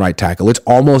money playing right tackle. It's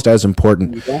almost as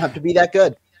important. You don't have to be that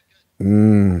good.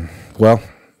 Well,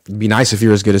 it'd be nice if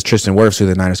you're as good as Tristan Wirfs, who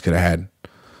the Niners could have had.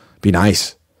 Be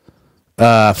nice.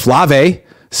 Flave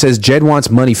says Jed wants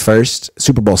money first,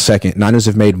 Super Bowl second. Niners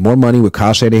have made more money with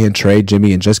Kyle Shanahan trade,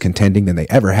 Jimmy, and just contending than they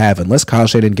ever have. Unless Kyle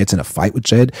Shanahan gets in a fight with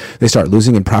Jed, they start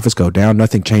losing and profits go down,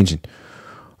 nothing changing.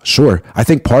 Sure. I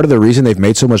think part of the reason they've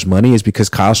made so much money is because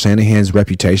Kyle Shanahan's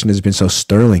reputation has been so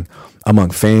sterling among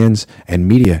fans and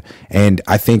media. And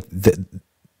I think that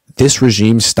this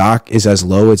regime's stock is as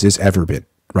low as it's ever been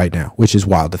right now, which is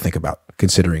wild to think about,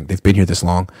 considering they've been here this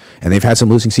long and they've had some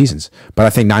losing seasons. But I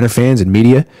think Niner fans and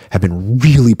media have been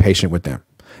really patient with them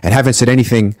and haven't said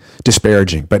anything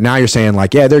disparaging. But now you're saying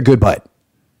like, yeah, they're good, but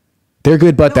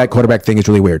that quarterback thing is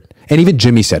really weird. And even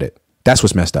Jimmy said it. That's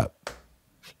what's messed up.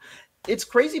 It's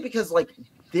crazy because like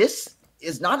this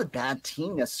is not a bad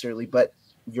team necessarily, but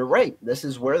you're right. This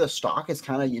is where the stock is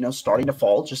kind of, starting to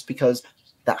fall just because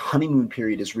that honeymoon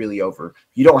period is really over.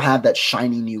 You don't have that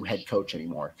shiny new head coach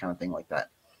anymore, kind of thing like that.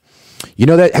 You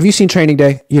know that? Have you seen Training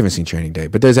Day? You haven't seen Training Day,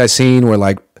 but there's that scene where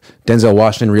like Denzel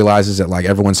Washington realizes that like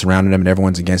everyone's surrounding him and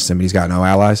everyone's against him and he's got no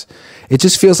allies. It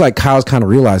just feels like Kyle's kind of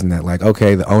realizing that, like,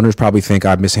 okay, the owners probably think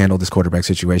I've mishandled this quarterback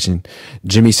situation.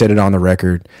 Jimmy said it on the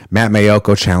record. Matt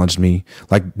Mayoko challenged me.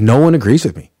 Like, no one agrees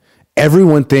with me.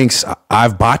 Everyone thinks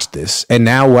I've botched this, and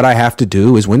now what I have to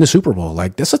do is win the Super Bowl.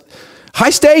 Like, this is high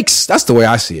stakes. That's the way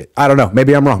I see it. I don't know.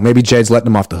 Maybe I'm wrong. Maybe Jed's letting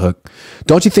him off the hook.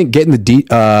 Don't you think getting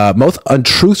the most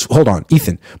untruthful? Hold on,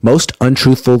 Ethan. Most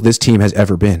untruthful this team has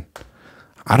ever been.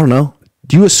 I don't know.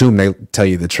 Do you assume they tell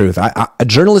you the truth? A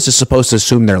journalist is supposed to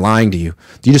assume they're lying to you.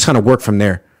 You just kind of work from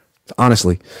there.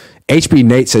 Honestly, HB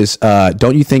Nate says,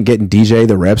 "Don't you think getting DJ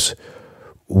the reps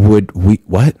would we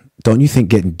what? Don't you think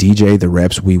getting DJ the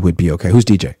reps we would be okay?" Who's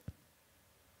DJ?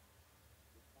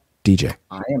 DJ.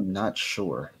 I am not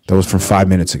sure. That was from 5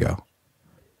 minutes ago.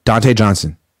 Dante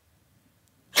Johnson.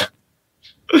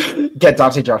 Get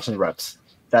Dante Johnson reps.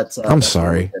 I'm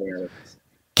sorry.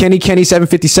 Kenny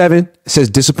 757 says,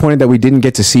 disappointed that we didn't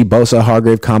get to see Bosa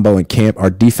Hargrave combo in camp.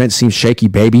 Our defense seems shaky,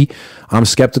 baby. I'm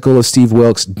skeptical of Steve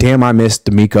Wilkes. Damn, I missed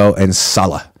D'Amico and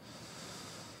Salah.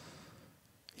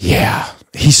 Yeah,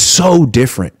 he's so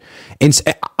different. And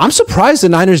I'm surprised the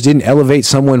Niners didn't elevate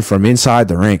someone from inside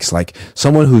the ranks, like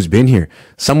someone who's been here,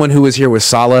 someone who was here with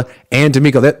Salah and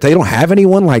D'Amico. They don't have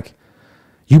anyone. Like,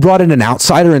 you brought in an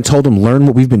outsider and told him, learn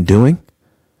what we've been doing.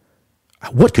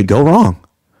 What could go wrong?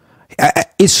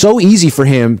 It's so easy for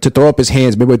him to throw up his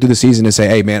hands midway through the season and say,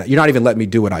 hey, man, you're not even letting me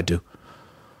do what I do.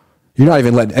 You're not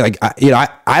even letting, like,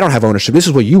 I don't have ownership. This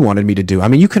is what you wanted me to do. I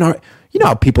mean, you know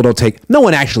how people no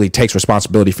one actually takes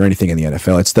responsibility for anything in the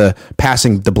NFL. It's the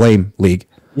passing the blame league.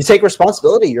 You take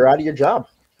responsibility, you're out of your job.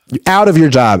 You're out of your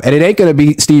job. And it ain't going to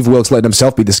be Steve Wilkes letting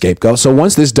himself be the scapegoat. So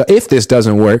if this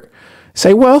doesn't work,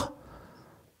 say, well,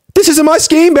 this isn't my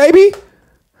scheme, baby.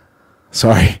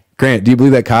 Sorry. Grant, do you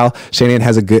believe that Kyle Shanahan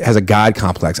has a God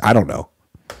complex? I don't know.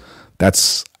 I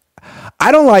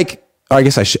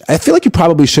feel like you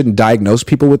probably shouldn't diagnose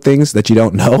people with things that you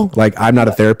don't know. Like, I'm not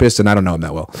a therapist and I don't know him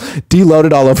that well.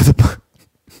 Deloaded all over the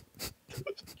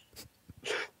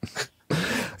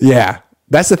Yeah,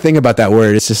 that's the thing about that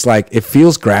word. It's just like, it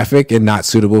feels graphic and not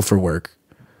suitable for work.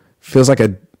 Feels like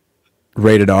a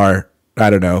rated R, I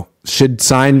don't know, should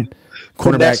sign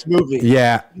cornerback movie.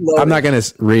 Yeah, I'm not going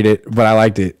to read it, but I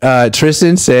liked it.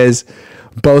 Tristan says,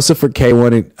 Bosa for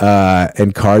K1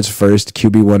 and Cards first,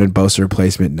 QB1 and Bosa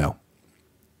replacement. No,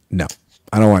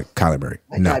 I don't want Kyler Murray.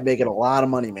 That guy making a lot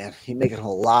of money, man. He's making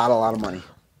a lot of money.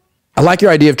 I like your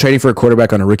idea of trading for a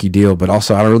quarterback on a rookie deal, but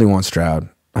also I don't really want Stroud.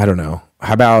 I don't know.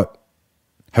 How about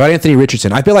Anthony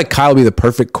Richardson? I feel like Kyle would be the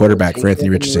perfect quarterback for Anthony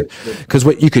Richardson. Because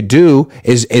what you could do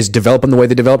is develop him the way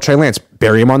they developed Trey Lance.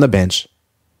 Bury him on the bench,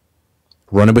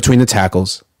 run him between the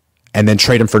tackles, and then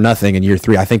trade him for nothing in year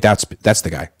 3. I think that's the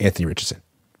guy, Anthony Richardson.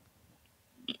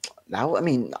 Now, I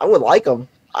mean, I would like him.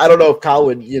 I don't know if Kyle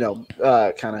would,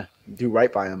 kind of do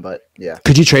right by him, but yeah.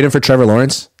 Could you trade him for Trevor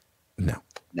Lawrence? No.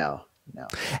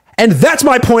 And that's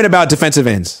my point about defensive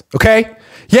ends, okay?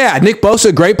 Yeah, Nick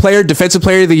Bosa, great player, defensive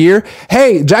player of the year.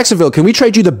 Hey, Jacksonville, can we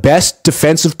trade you the best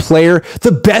defensive player,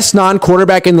 the best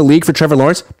non-quarterback in the league for Trevor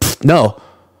Lawrence? No.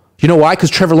 You know why? Because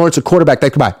Trevor Lawrence is a quarterback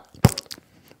that could buy.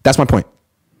 That's my point.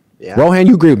 Yeah. Rohan,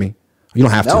 you agree with me? You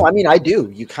don't have to. No, I mean, I do.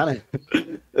 You kind of.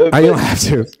 I don't have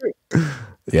to.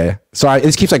 Yeah. Sorry,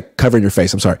 this keeps like covering your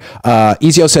face. I'm sorry.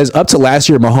 Ezio says, up to last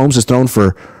year, Mahomes has thrown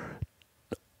for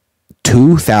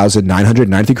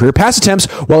 2,993 career pass attempts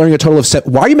while earning a total of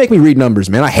Why are you making me read numbers,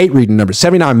 man? I hate reading numbers.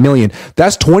 79 million.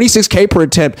 That's $26K per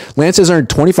attempt. Lance has earned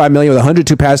 25 million with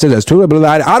 102 pass attempts.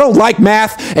 I don't like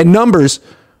math and numbers.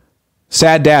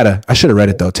 Sad data. I should have read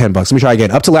it though. $10. Let me try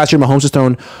again. Up to last year, Mahomes has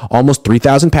thrown almost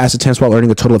 3,000 pass attempts while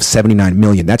earning a total of 79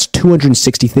 million. That's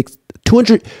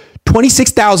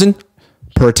 226,000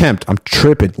 per attempt. I'm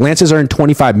tripping. Lance has earned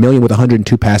 25 million with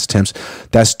 102 pass attempts.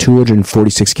 That's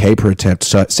 246K per attempt.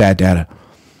 So, sad data.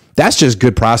 That's just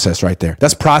good process right there.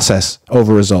 That's process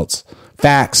over results.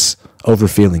 Facts over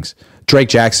feelings. Drake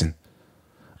Jackson.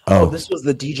 Oh, this was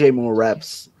the DJ more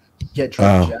reps. Get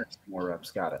Drake Jackson more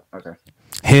reps. Got it. Okay.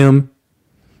 Him.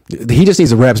 He just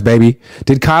needs the reps, baby.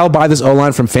 Did Kyle buy this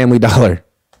O-line from Family Dollar?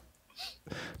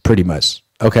 Pretty much.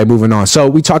 Okay, moving on. So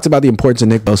we talked about the importance of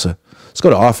Nick Bosa. Let's go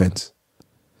to offense.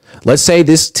 Let's say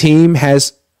this team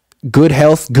has good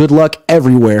health, good luck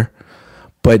everywhere,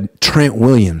 but Trent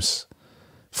Williams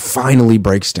finally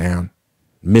breaks down,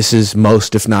 misses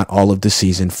most, if not all of the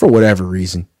season for whatever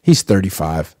reason. He's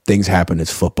 35. Things happen.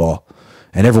 It's football,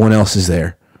 and everyone else is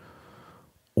there.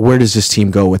 Where does this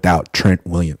team go without Trent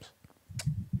Williams?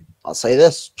 I'll say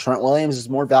this. Trent Williams is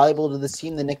more valuable to this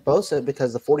team than Nick Bosa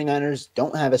because the 49ers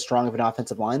don't have as strong of an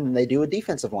offensive line than they do a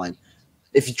defensive line.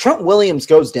 If Trent Williams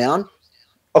goes down,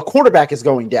 a quarterback is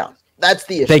going down. That's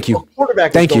the issue. Thank you.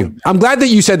 Thank you. I'm glad that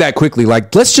you said that quickly.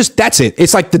 Like, that's it.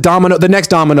 It's like the next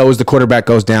domino is the quarterback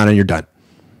goes down and you're done.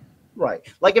 Right.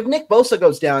 Like if Nick Bosa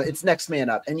goes down, it's next man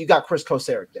up, and you got Chris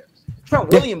Kosaric there. Trent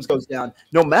Williams goes down,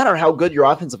 no matter how good your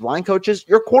offensive line coach is,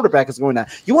 your quarterback is going down.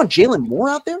 You want Jalen Moore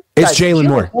out there? It's Jalen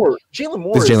Moore. Jalen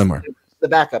Moore is the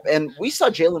backup. And we saw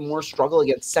Jalen Moore struggle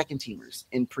against second-teamers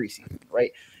in preseason,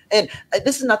 right? And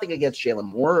this is nothing against Jalen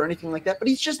Moore or anything like that, but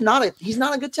he's not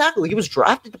a good tackle. He was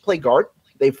drafted to play guard.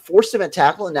 They forced him at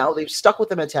tackle, and now they've stuck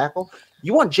with him at tackle.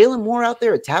 You want Jalen Moore out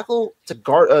there at tackle to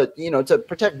guard, to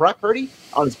protect Brock Purdy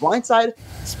on his blind side,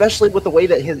 especially with the way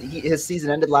that his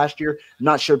season ended last year. I'm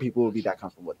not sure people would be that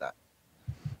comfortable with that.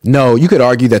 No, you could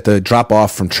argue that the drop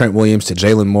off from Trent Williams to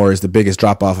Jalen Moore is the biggest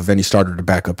drop off of any starter to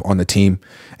backup on the team,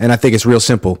 and I think it's real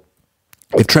simple.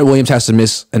 If Trent Williams has to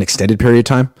miss an extended period of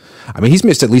time, I mean, he's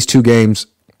missed at least 2 games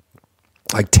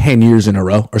like 10 years in a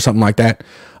row or something like that.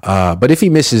 But if he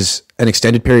misses an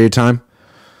extended period of time,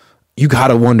 you got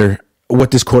to wonder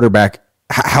what this quarterback,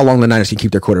 how long the Niners can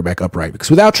keep their quarterback upright. Because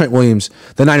without Trent Williams,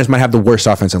 the Niners might have the worst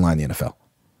offensive line in the NFL.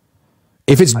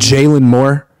 If it's Jalen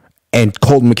Moore and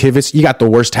Colton McKivitz, you got the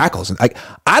worst tackles. Like,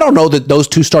 I don't know that those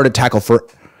two started tackle for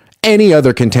any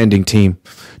other contending team.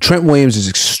 Trent Williams is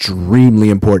extremely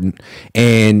important.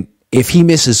 And if he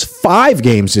misses 5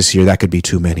 games this year, that could be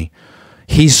too many.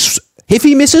 If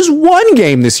he misses 1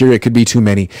 game this year, it could be too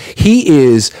many. He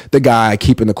is the guy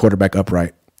keeping the quarterback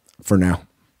upright for now.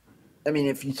 I mean,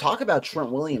 if you talk about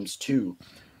Trent Williams too,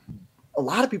 a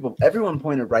lot of people, everyone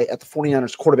pointed right at the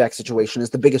 49ers quarterback situation is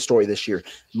the biggest story this year.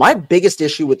 My biggest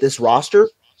issue with this roster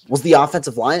was the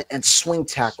offensive line and swing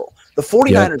tackle. The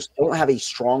 49ers don't have a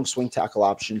strong swing tackle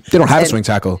option. They don't have a swing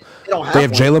tackle. They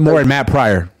have Jalen Moore and Matt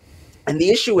Pryor. And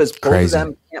the issue is both of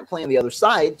them can't play on the other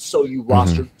side, so you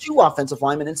roster 2 offensive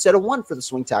linemen instead of 1 for the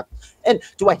swing tackle. And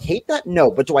do I hate that? No,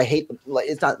 but do I hate them?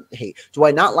 It's not hate. Do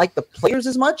I not like the players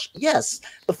as much? Yes.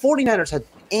 The 49ers had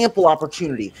ample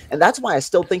opportunity, and that's why I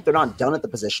still think they're not done at the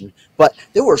position. But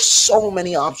there were so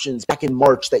many options back in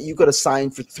March that you could have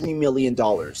signed for $3 million.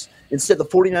 Instead, the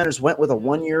 49ers went with a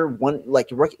 1-year,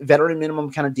 veteran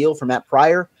minimum kind of deal for Matt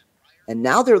Pryor. And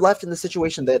now they're left in the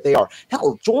situation that they are.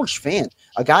 Hell, George Fant,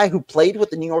 a guy who played with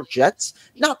the New York Jets,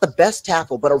 not the best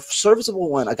tackle, but a serviceable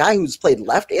one, a guy who's played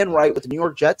left and right with the New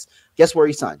York Jets. Guess where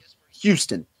he signed?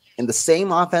 Houston. In the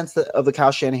same offense of the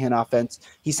Kyle Shanahan offense.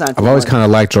 He signed. I've always kind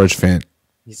of liked George Fant.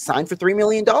 He signed for $3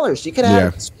 million. You could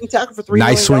have a swing tackle for $3 million.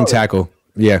 Nice swing tackle.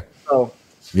 Yeah. So,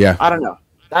 yeah. I don't know.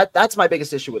 That's my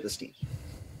biggest issue with this team.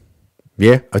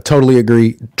 Yeah, I totally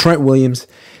agree. Trent Williams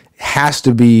has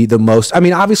to be the most, I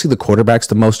mean, obviously the quarterback's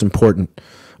the most important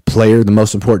player, the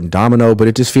most important domino, but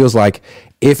it just feels like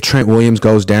if Trent Williams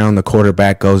goes down, the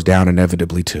quarterback goes down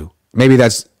inevitably too. Maybe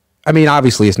that's, I mean,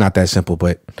 obviously it's not that simple,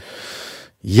 but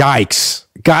yikes.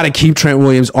 Got to keep Trent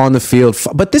Williams on the field.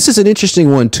 But this is an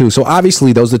interesting one too. So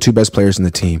obviously those are the 2 best players in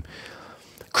the team.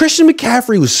 Christian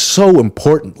McCaffrey was so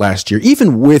important last year,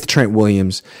 even with Trent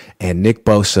Williams and Nick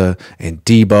Bosa and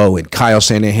Debo and Kyle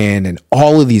Shanahan and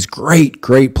all of these great,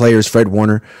 great players, Fred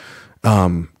Warner.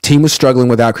 Team was struggling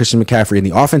without Christian McCaffrey, and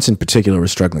the offense in particular was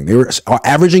struggling. They were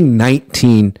averaging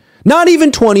 19, not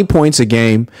even 20 points a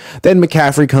game. Then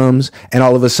McCaffrey comes, and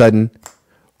all of a sudden,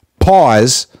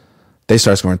 they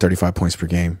start scoring 35 points per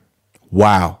game.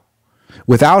 Wow.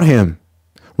 Without him,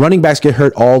 running backs get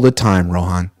hurt all the time,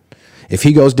 Rohan. If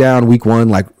he goes down week 1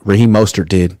 like Raheem Mostert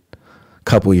did a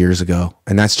couple years ago,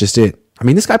 and that's just it. I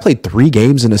mean, this guy played 3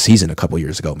 games in a season a couple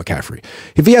years ago, McCaffrey.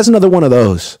 If he has another one of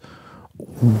those,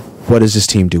 what does this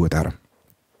team do without him?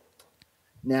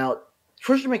 Now,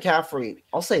 Christian McCaffrey,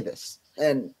 I'll say this,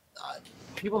 and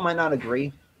people might not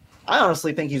agree. I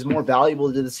honestly think he's more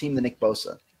valuable to the team than Nick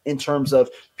Bosa in terms of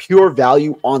pure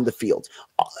value on the field.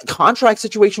 Contract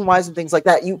situation-wise and things like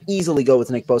that, you easily go with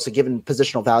Nick Bosa given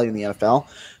positional value in the NFL.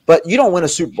 But you don't win a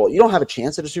Super Bowl. You don't have a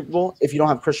chance at a Super Bowl if you don't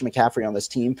have Christian McCaffrey on this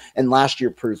team, and last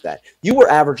year proved that. You were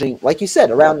averaging, like you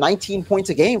said, around 19 points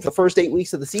a game for the first 8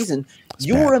 weeks of the season.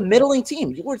 You were a middling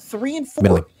team. You were 3-4.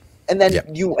 Middling. And then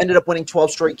you ended up winning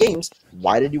 12 straight games.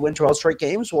 Why did you win 12 straight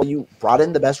games? Well, you brought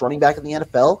in the best running back in the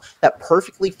NFL that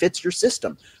perfectly fits your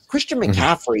system. Christian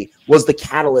McCaffrey was the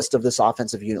catalyst of this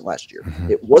offensive unit last year.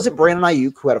 It wasn't Brandon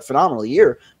Ayuk, who had a phenomenal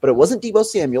year, but it wasn't Deebo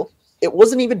Samuel. It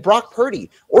wasn't even Brock Purdy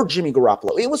or Jimmy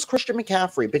Garoppolo. It was Christian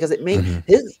McCaffrey because it made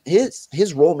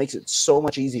his role makes it so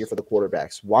much easier for the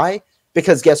quarterbacks. Why?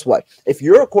 Because guess what? If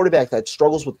you're a quarterback that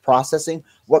struggles with processing,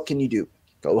 what can you do?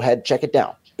 Go ahead, check it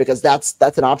down, because that's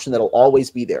an option that'll always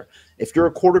be there. If you're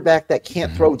a quarterback that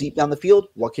can't throw deep down the field,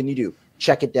 what can you do?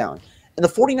 Check it down. And the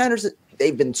 49ers,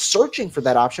 they've been searching for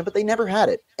that option, but they never had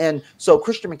it. And so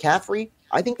Christian McCaffrey,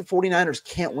 I think the 49ers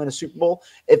can't win a Super Bowl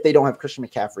if they don't have Christian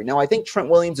McCaffrey. Now, I think Trent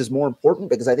Williams is more important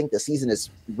because I think the season is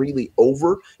really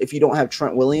over if you don't have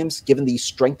Trent Williams, given the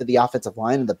strength of the offensive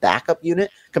line and the backup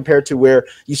unit, compared to where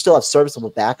you still have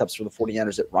serviceable backups for the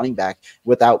 49ers at running back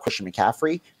without Christian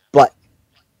McCaffrey. But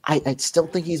I still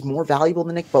think he's more valuable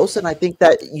than Nick Bosa, and I think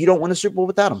that you don't win a Super Bowl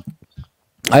without him.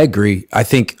 I agree. I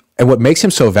think, and what makes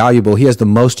him so valuable, he has the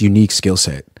most unique skill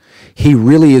set. He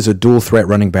really is a dual threat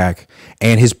running back,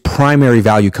 and his primary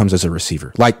value comes as a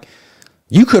receiver. Like,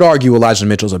 you could argue Elijah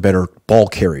Mitchell's a better ball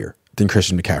carrier than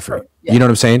Christian McCaffrey. Sure. Yeah. You know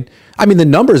what I'm saying? I mean, the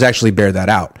numbers actually bear that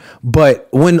out. But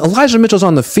when Elijah Mitchell's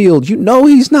on the field, you know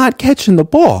he's not catching the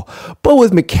ball. But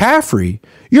with McCaffrey,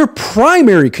 your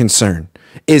primary concern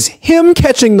is him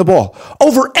catching the ball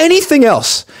over anything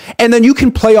else. And then you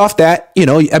can play off that,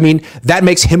 that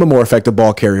makes him a more effective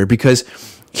ball carrier because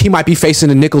he might be facing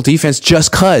a nickel defense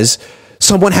just because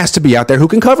someone has to be out there who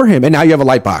can cover him. And now you have a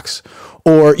light box.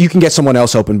 Or you can get someone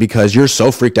else open because you're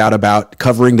so freaked out about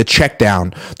covering the check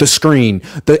down, the screen,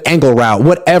 the angle route,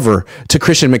 whatever to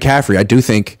Christian McCaffrey. I do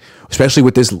think, especially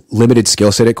with this limited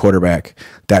skill set at quarterback,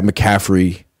 that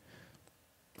McCaffrey,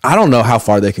 I don't know how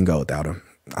far they can go without him.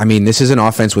 I mean, this is an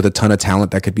offense with a ton of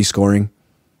talent that could be scoring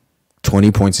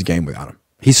 20 points a game without him.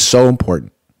 He's so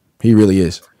important. He really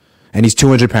is. And he's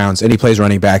 200 pounds and he plays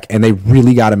running back, and they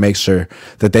really got to make sure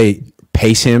that they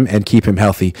pace him and keep him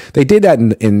healthy. They did that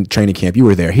in training camp. You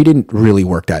were there. He didn't really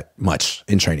work that much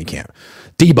in training camp.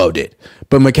 Debo did.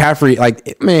 But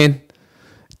McCaffrey, man,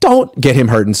 don't get him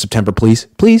hurt in September, please.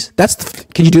 Please.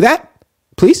 Can you do that?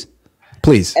 Please?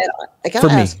 Please. And I got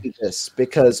to ask you this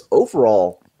because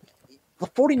overall, the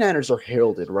 49ers are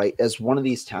heralded, right, as one of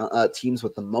these teams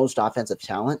with the most offensive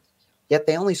talent, yet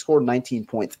they only scored 19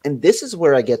 points. And this is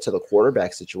where I get to the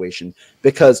quarterback situation,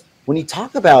 because when you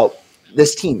talk about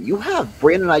this team, you have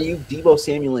Brandon Ayuk, Deebo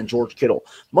Samuel, and George Kittle.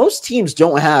 Most teams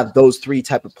don't have those three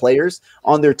type of players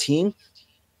on their team,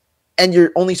 and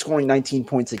you're only scoring 19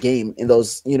 points a game in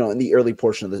those, in the early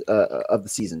portion of the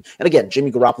season. And again,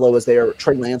 Jimmy Garoppolo was there,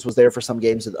 Trey Lance was there for some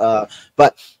games,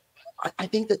 but I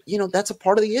think that, that's a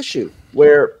part of the issue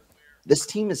where this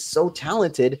team is so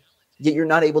talented, yet you're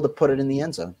not able to put it in the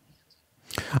end zone.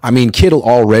 I mean, Kittle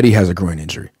already has a groin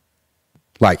injury.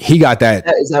 Like, he got that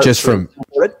just from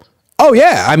 – oh,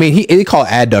 yeah. I mean, he call it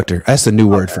adductor. That's the new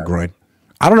word for groin.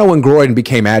 I don't know when groin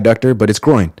became adductor, but it's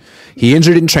groin. He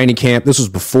injured it in training camp. This was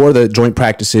before the joint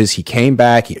practices. He came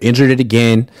back. He injured it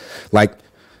again. Like,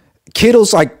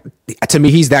 Kittle's to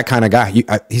me, he's that kind of guy.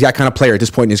 He's that kind of player at this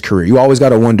point in his career. You always got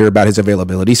to wonder about his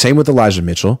availability. Same with Elijah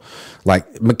Mitchell. Like,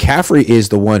 McCaffrey is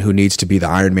the one who needs to be the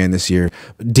Iron Man this year.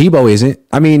 Debo isn't.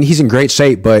 I mean, he's in great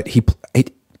shape, but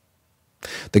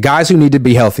the guys who need to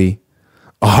be healthy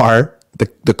are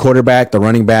the quarterback, the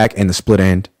running back, and the split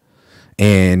end.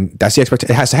 And that's the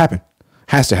expectation. It has to happen.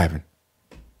 Has to happen.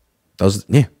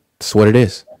 That's what it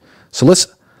is. So let's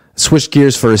switch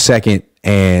gears for a second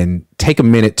and take a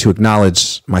minute to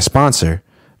acknowledge my sponsor,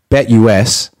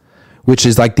 BetUS, which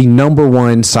is like the number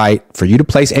one site for you to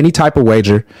place any type of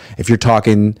wager. If you're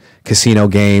talking casino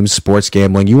games, sports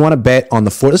gambling, you want to bet on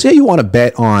let's say you want to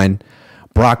bet on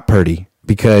Brock Purdy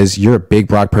because you're a big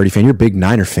Brock Purdy fan, you're a big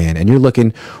Niner fan, and you're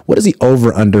looking, what is the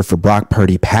over-under for Brock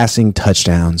Purdy passing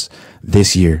touchdowns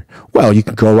this year? Well, you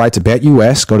can go right to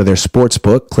BetUS, go to their sports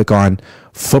book, click on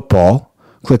football,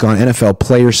 click on NFL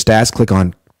player stats, click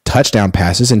on touchdown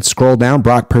passes, and scroll down.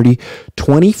 Brock Purdy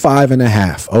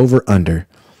 25.5 over under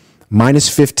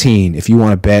 -15 if you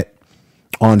want to bet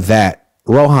on that.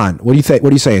 Rohan, what do you think?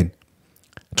 What are you saying?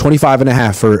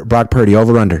 25.5 for Brock Purdy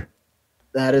over under.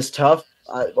 That is tough.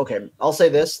 Okay, I'll say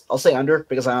this. I'll say under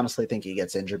because I honestly think he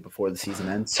gets injured before the season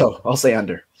ends. So I'll say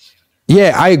under.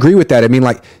 Yeah, I agree with that. I mean,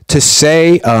 to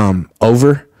say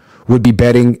over would be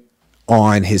betting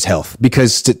on his health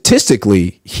because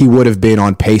statistically he would have been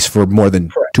on pace for more than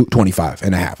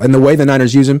 25.5. And the way the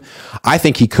Niners use him, I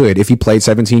think he could, if he played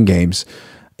 17 games,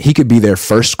 he could be their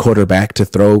first quarterback to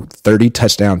throw 30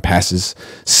 touchdown passes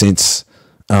since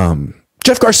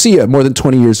Jeff Garcia more than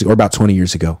 20 years or about 20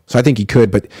 years ago. So I think he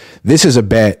could, but this is a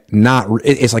bet,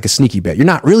 it's like a sneaky bet. You're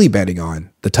not really betting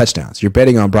on the touchdowns. You're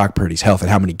betting on Brock Purdy's health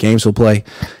and how many games he'll play.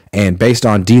 And based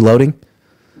on deloading,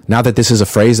 now that this is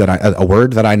a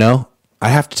word that I know, I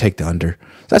have to take the under.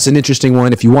 That's an interesting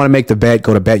one. If you want to make the bet,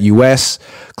 go to BetUS,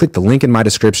 click the link in my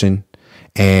description,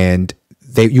 and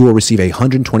you will receive a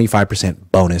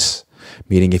 125% bonus,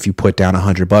 meaning if you put down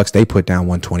 $100, they put down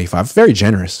 $125. Very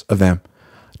generous of them.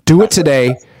 Do it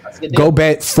today. Go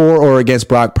bet for or against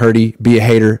Brock Purdy. Be a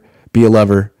hater. Be a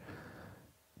lover.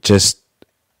 Just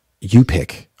you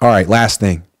pick. All right, last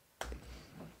thing.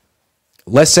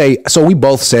 let's say, so we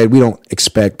both said we don't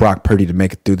expect Brock Purdy to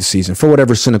make it through the season for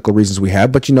whatever cynical reasons we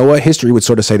have. But you know what? History would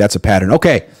sort of say that's a pattern.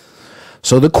 Okay.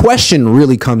 So the question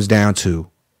really comes down to,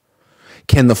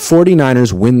 can the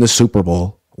 49ers win the Super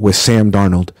Bowl with Sam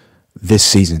Darnold this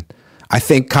season? I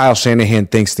think Kyle Shanahan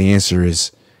thinks the answer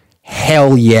is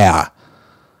hell yeah.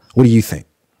 What do you think?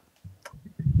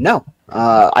 No.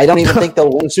 I don't even think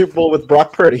they'll win a Super Bowl with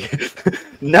Brock Purdy.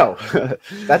 No.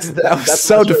 That's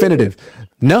so definitive.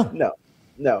 No.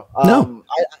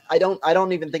 I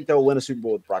don't even think they'll win a Super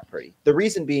Bowl with Brock Purdy. The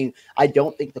reason being, I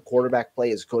don't think the quarterback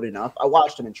play is good enough. I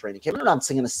watched him in training camp. I'm not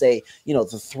going to say, the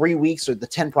 3 weeks or the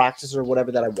 10 practices or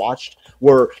whatever that I watched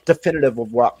were definitive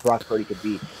of what Brock Purdy could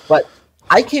be. But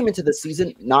I came into the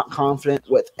season not confident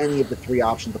with any of the three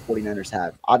options the 49ers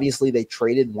have. Obviously, they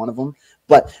traded one of them.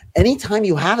 But anytime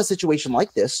you have a situation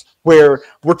like this where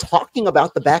we're talking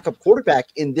about the backup quarterback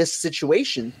in this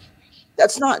situation,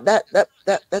 that's not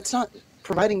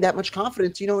providing that much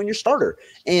confidence, in your starter.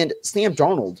 And Sam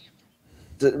Darnold,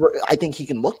 I think he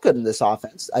can look good in this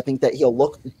offense. I think that he'll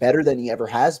look better than he ever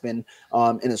has been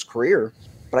in his career.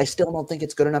 But I still don't think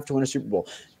it's good enough to win a Super Bowl.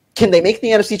 Can they make the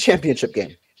NFC Championship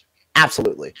game?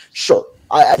 Absolutely. Sure.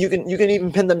 You can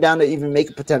even pin them down to even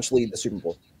make potentially the Super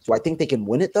Bowl. Do I think they can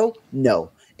win it, though? No.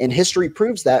 And history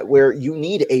proves that, where you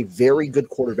need a very good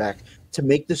quarterback to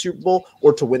make the Super Bowl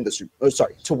or to win the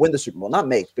to win the Super Bowl. Not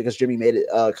make, because Jimmy made it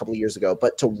a couple of years ago,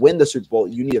 but to win the Super Bowl,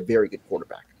 you need a very good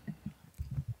quarterback.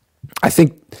 I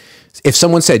think if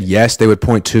someone said yes, they would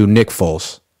point to Nick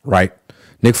Foles, right?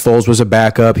 Nick Foles was a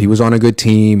backup. He was on a good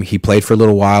team. He played for a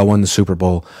little while, won the Super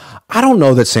Bowl. I don't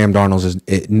know that Sam Darnold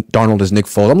is Nick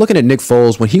Foles. I'm looking at Nick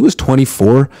Foles. When he was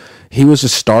 24, he was a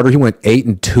starter. He went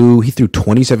 8-2. He threw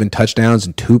 27 touchdowns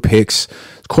and 2 picks.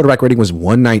 His quarterback rating was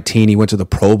 119. He went to the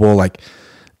Pro Bowl.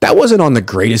 That wasn't on the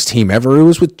greatest team ever. It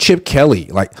was with Chip Kelly.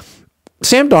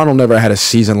 Sam Darnold never had a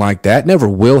season like that. Never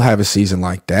will have a season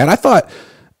like that. I thought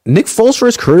Nick Foles for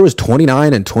his career was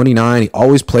 29-29. He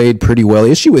always played pretty well.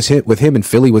 The issue with him in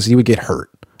Philly was he would get hurt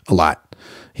a lot.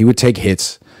 He would take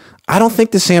hits. I don't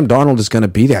think that Sam Darnold is going to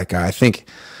be that guy.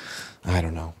 I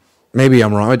don't know. Maybe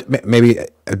I'm wrong. Maybe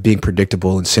being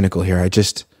predictable and cynical here. I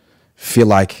just feel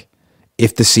like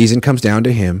if the season comes down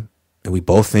to him, and we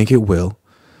both think it will,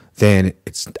 then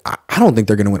I don't think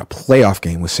they're going to win a playoff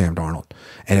game with Sam Darnold.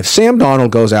 And if Sam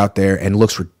Darnold goes out there and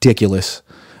looks ridiculous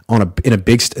on the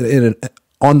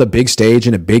big stage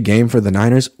in a big game for the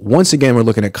Niners, once again we're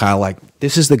looking at Kyle like,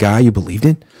 this is the guy you believed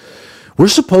in? We're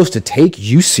supposed to take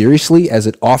you seriously as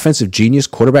an offensive genius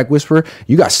quarterback whisperer?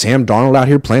 You got Sam Darnold out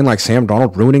here playing like Sam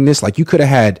Darnold, ruining this? You could have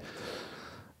had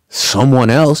someone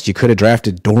else. You could have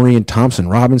drafted Dorian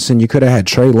Thompson-Robinson. You could have had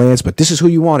Trey Lance, but this is who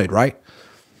you wanted, right?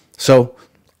 So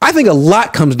I think a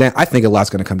lot's going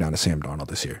to come down to Sam Darnold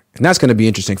this year. And that's going to be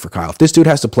interesting for Kyle. If this dude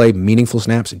has to play meaningful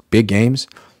snaps in big games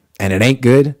and it ain't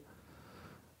good,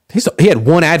 he had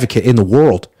one advocate in the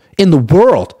world.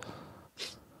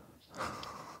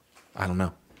 I don't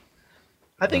know.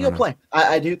 I think he'll play.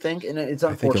 I do think, and it's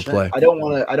unfortunate. I don't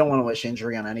want to wish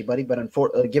injury on anybody, but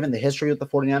given the history with the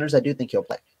 49ers, I do think he'll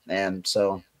play. And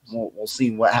so we'll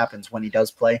see what happens when he does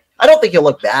play. I don't think he'll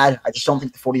look bad. I just don't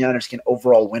think the 49ers can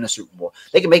overall win a Super Bowl.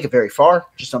 They can make it very far.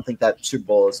 Just don't think that Super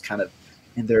Bowl is kind of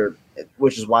in their,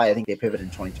 which is why I think they pivot in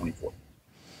 2024.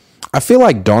 I feel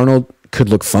like Darnold could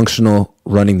look functional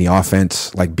running the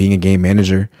offense, like being a game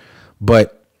manager,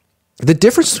 but the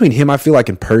difference between him, I feel like,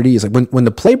 and Purdy is when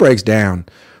the play breaks down,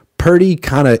 Purdy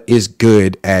kind of is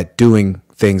good at doing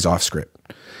things off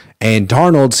script. And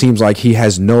Darnold seems like he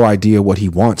has no idea what he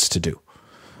wants to do.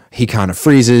 He kind of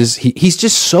freezes. He's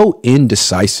just so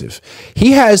indecisive.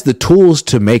 He has the tools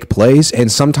to make plays,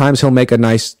 and sometimes he'll make a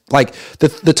nice,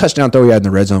 the touchdown throw he had in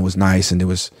the red zone was nice, and it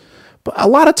was. But a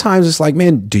lot of times it's like,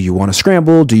 man, do you want to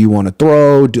scramble? Do you want to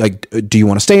throw? Do you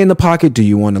want to stay in the pocket? Do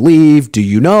you want to leave? Do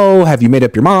you know? Have you made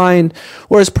up your mind?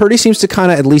 Whereas Purdy seems to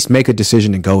kind of at least make a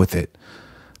decision and go with it.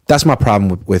 That's my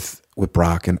problem with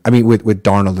Brock, and with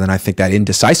Darnold. And I think that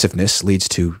indecisiveness leads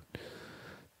to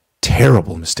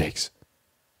terrible mistakes.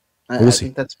 I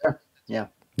think that's fair. Yeah.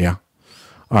 Yeah.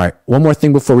 All right. One more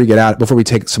thing before we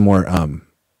take some more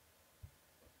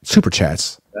super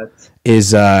chats.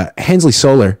 Is Hensley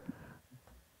Solar.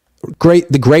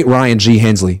 The great Ryan G.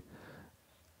 Hensley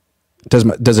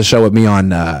does a show with me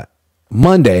on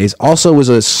Mondays. Also was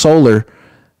a solar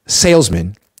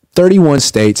salesman, 31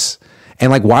 states.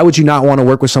 And why would you not want to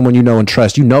work with someone you know and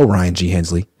trust? You know Ryan G.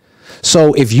 Hensley.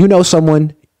 So if you know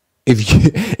someone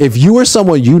If you or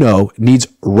someone you know needs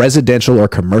residential or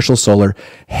commercial solar,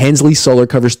 Hensley Solar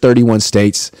covers 31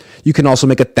 states. You can also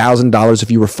make $1,000 if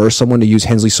you refer someone to use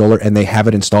Hensley Solar and they have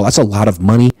it installed. That's a lot of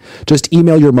money. Just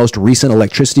email your most recent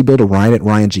electricity bill to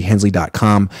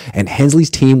ryan@ryangensley.com, and Hensley's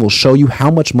team will show you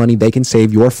how much money they can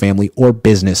save your family or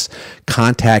business.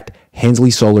 Contact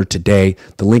Hensley Solar today.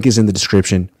 The link is in the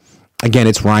description. Again,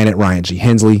 it's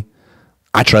Ryan@RyanGHensley.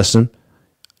 I trust him.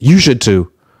 You should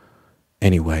too.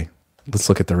 Anyway, let's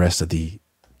look at the rest of the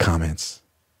comments.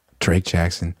 Drake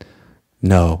Jackson.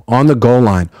 No. On the goal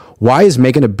line. Why is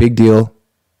making a big deal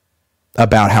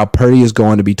about how Purdy is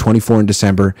going to be 24 in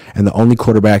December and the only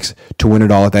quarterbacks to win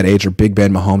it all at that age are Big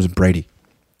Ben, Mahomes, and Brady?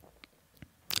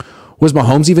 Was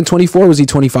Mahomes even 24 or was he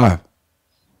 25?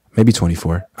 Maybe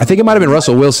 24. I think it might have been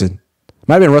Russell Wilson.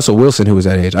 Might have been Russell Wilson who was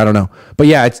that age. I don't know. But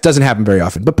yeah, it doesn't happen very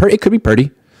often. But it could be Purdy.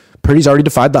 Purdy's already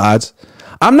defied the odds.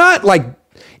 I'm not like...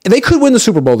 They could win the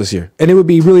Super Bowl this year, and it would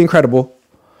be really incredible.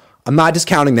 I'm not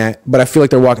discounting that, but I feel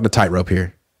like they're walking a tightrope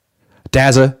here.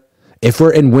 Daza, if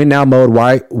we're in win now mode,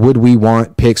 why would we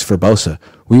want picks for Bosa?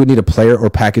 We would need a player or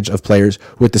package of players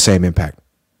with the same impact.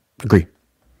 Agree.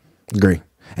 And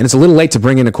it's a little late to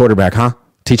bring in a quarterback, huh?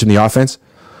 Teach him the offense.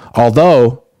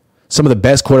 Although some of the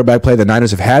best quarterback play the Niners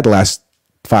have had the last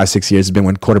 5-6 years has been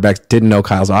when quarterbacks didn't know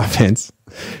Kyle's offense.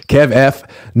 Kev F,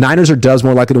 Niners or Dubs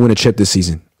more likely to win a chip this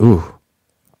season? Ooh.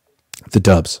 The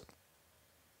Dubs.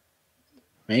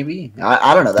 Maybe.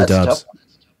 I don't know. That's tough.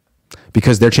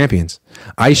 Because they're champions.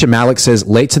 Aisha Malik says,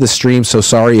 late to the stream, so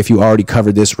sorry if you already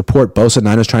covered this. Report Bosa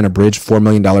Niners trying to bridge $4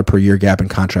 million per year gap in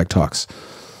contract talks.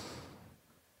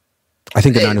 I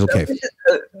think the Niners will cave.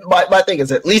 My thing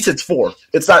is, at least it's 4.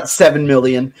 It's not $7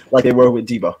 million like they were with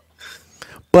Debo.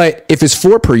 But if it's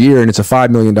 4 per year and it's a $5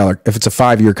 million, if it's a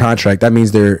 5-year contract, that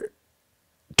means they're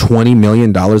 $20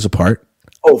 million apart.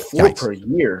 Oh, 4 Yikes. Per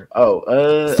year.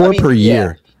 Oh, 4 per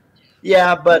year.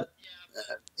 Yeah, but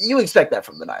you expect that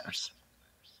from the Niners.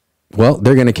 Well,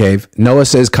 they're going to cave. Noah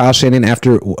says, Kyle Shanahan,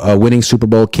 after winning Super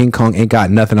Bowl, King Kong ain't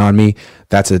got nothing on me.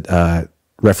 That's a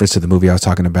reference to the movie I was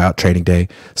talking about, Trading Day.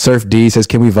 Surf D says,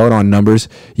 can we vote on numbers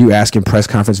you ask in press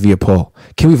conference via poll?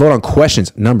 Can we vote on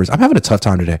questions? Numbers. I'm having a tough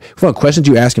time today. Vote on questions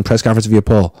you ask in press conference via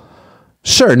poll.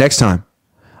 Sure, next time.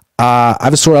 I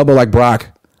have a sore elbow like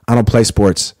Brock. I don't play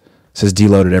sports. Says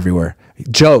Deloaded everywhere.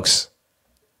 Jokes.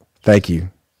 Thank you.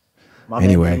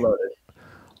 Anyway,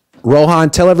 Rohan,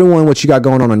 tell everyone what you got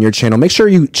going on your channel. Make sure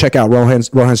you check out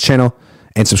Rohan's channel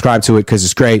and subscribe to it because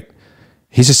it's great.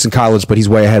 He's just in college, but he's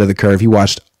way ahead of the curve. He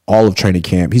watched all of training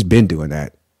camp. He's been doing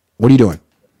that. What are you doing?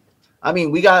 I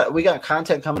mean, we got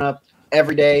content coming up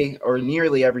every day or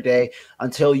nearly every day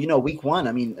until, week 1.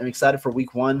 I mean, I'm excited for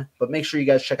week 1, but make sure you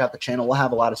guys check out the channel. We'll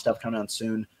have a lot of stuff coming out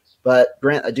soon. But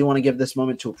Grant, I do want to give this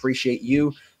moment to appreciate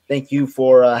you. Thank you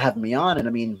for having me on. And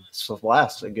I mean, it's a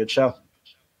blast, a good show.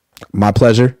 My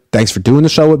pleasure. Thanks for doing the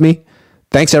show with me.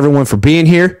 Thanks everyone for being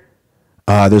here.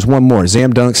 There's one more.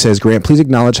 Zam Dunk says, Grant, please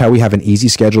acknowledge how we have an easy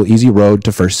schedule, easy road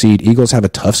to first seed. Eagles have a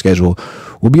tough schedule.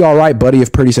 We'll be all right, buddy,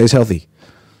 if Purdy stays healthy.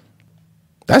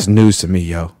 That's news to me,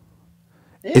 yo.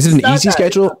 Is it an easy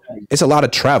schedule? It's a lot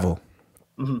of travel.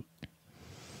 Mm-hmm.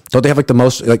 Don't they have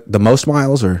the most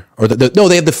miles or no?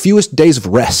 They have the fewest days of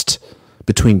rest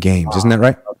between games. Isn't that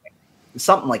right? Okay.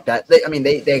 Something like that.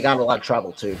 They got a lot of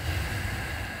travel too.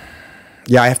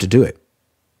 Yeah, I have to do it.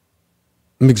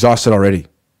 I'm exhausted already.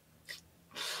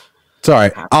 It's all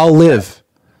right. I'll live.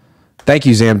 Thank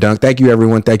you, Zam Dunk. Thank you,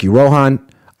 everyone. Thank you, Rohan.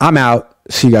 I'm out.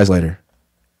 See you guys later.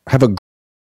 Have a.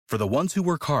 For the ones who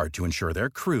work hard to ensure their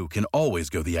crew can always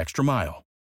go the extra mile,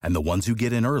 and the ones who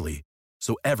get in early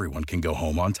so everyone can go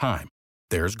home on time,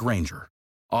 there's Grainger,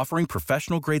 offering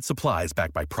professional-grade supplies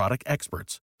backed by product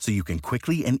experts so you can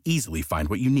quickly and easily find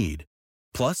what you need.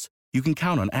 Plus, you can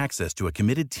count on access to a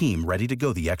committed team ready to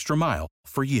go the extra mile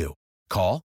for you.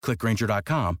 Call, click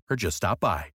Grainger.com, or just stop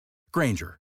by.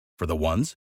 Grainger, for the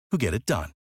ones who get it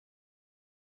done.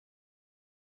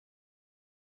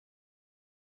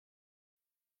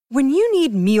 When you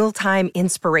need mealtime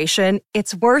inspiration,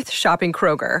 it's worth shopping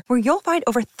Kroger, where you'll find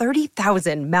over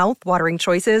 30,000 mouth-watering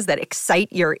choices that excite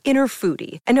your inner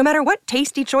foodie. And no matter what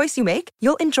tasty choice you make,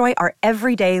 you'll enjoy our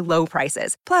everyday low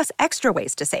prices, plus extra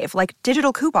ways to save, like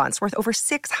digital coupons worth over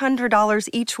 $600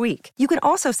 each week. You can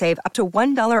also save up to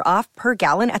 $1 off per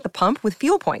gallon at the pump with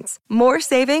fuel points. More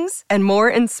savings and more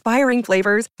inspiring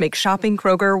flavors make shopping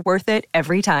Kroger worth it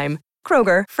every time.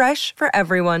 Kroger, fresh for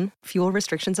everyone. Fuel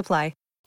restrictions apply.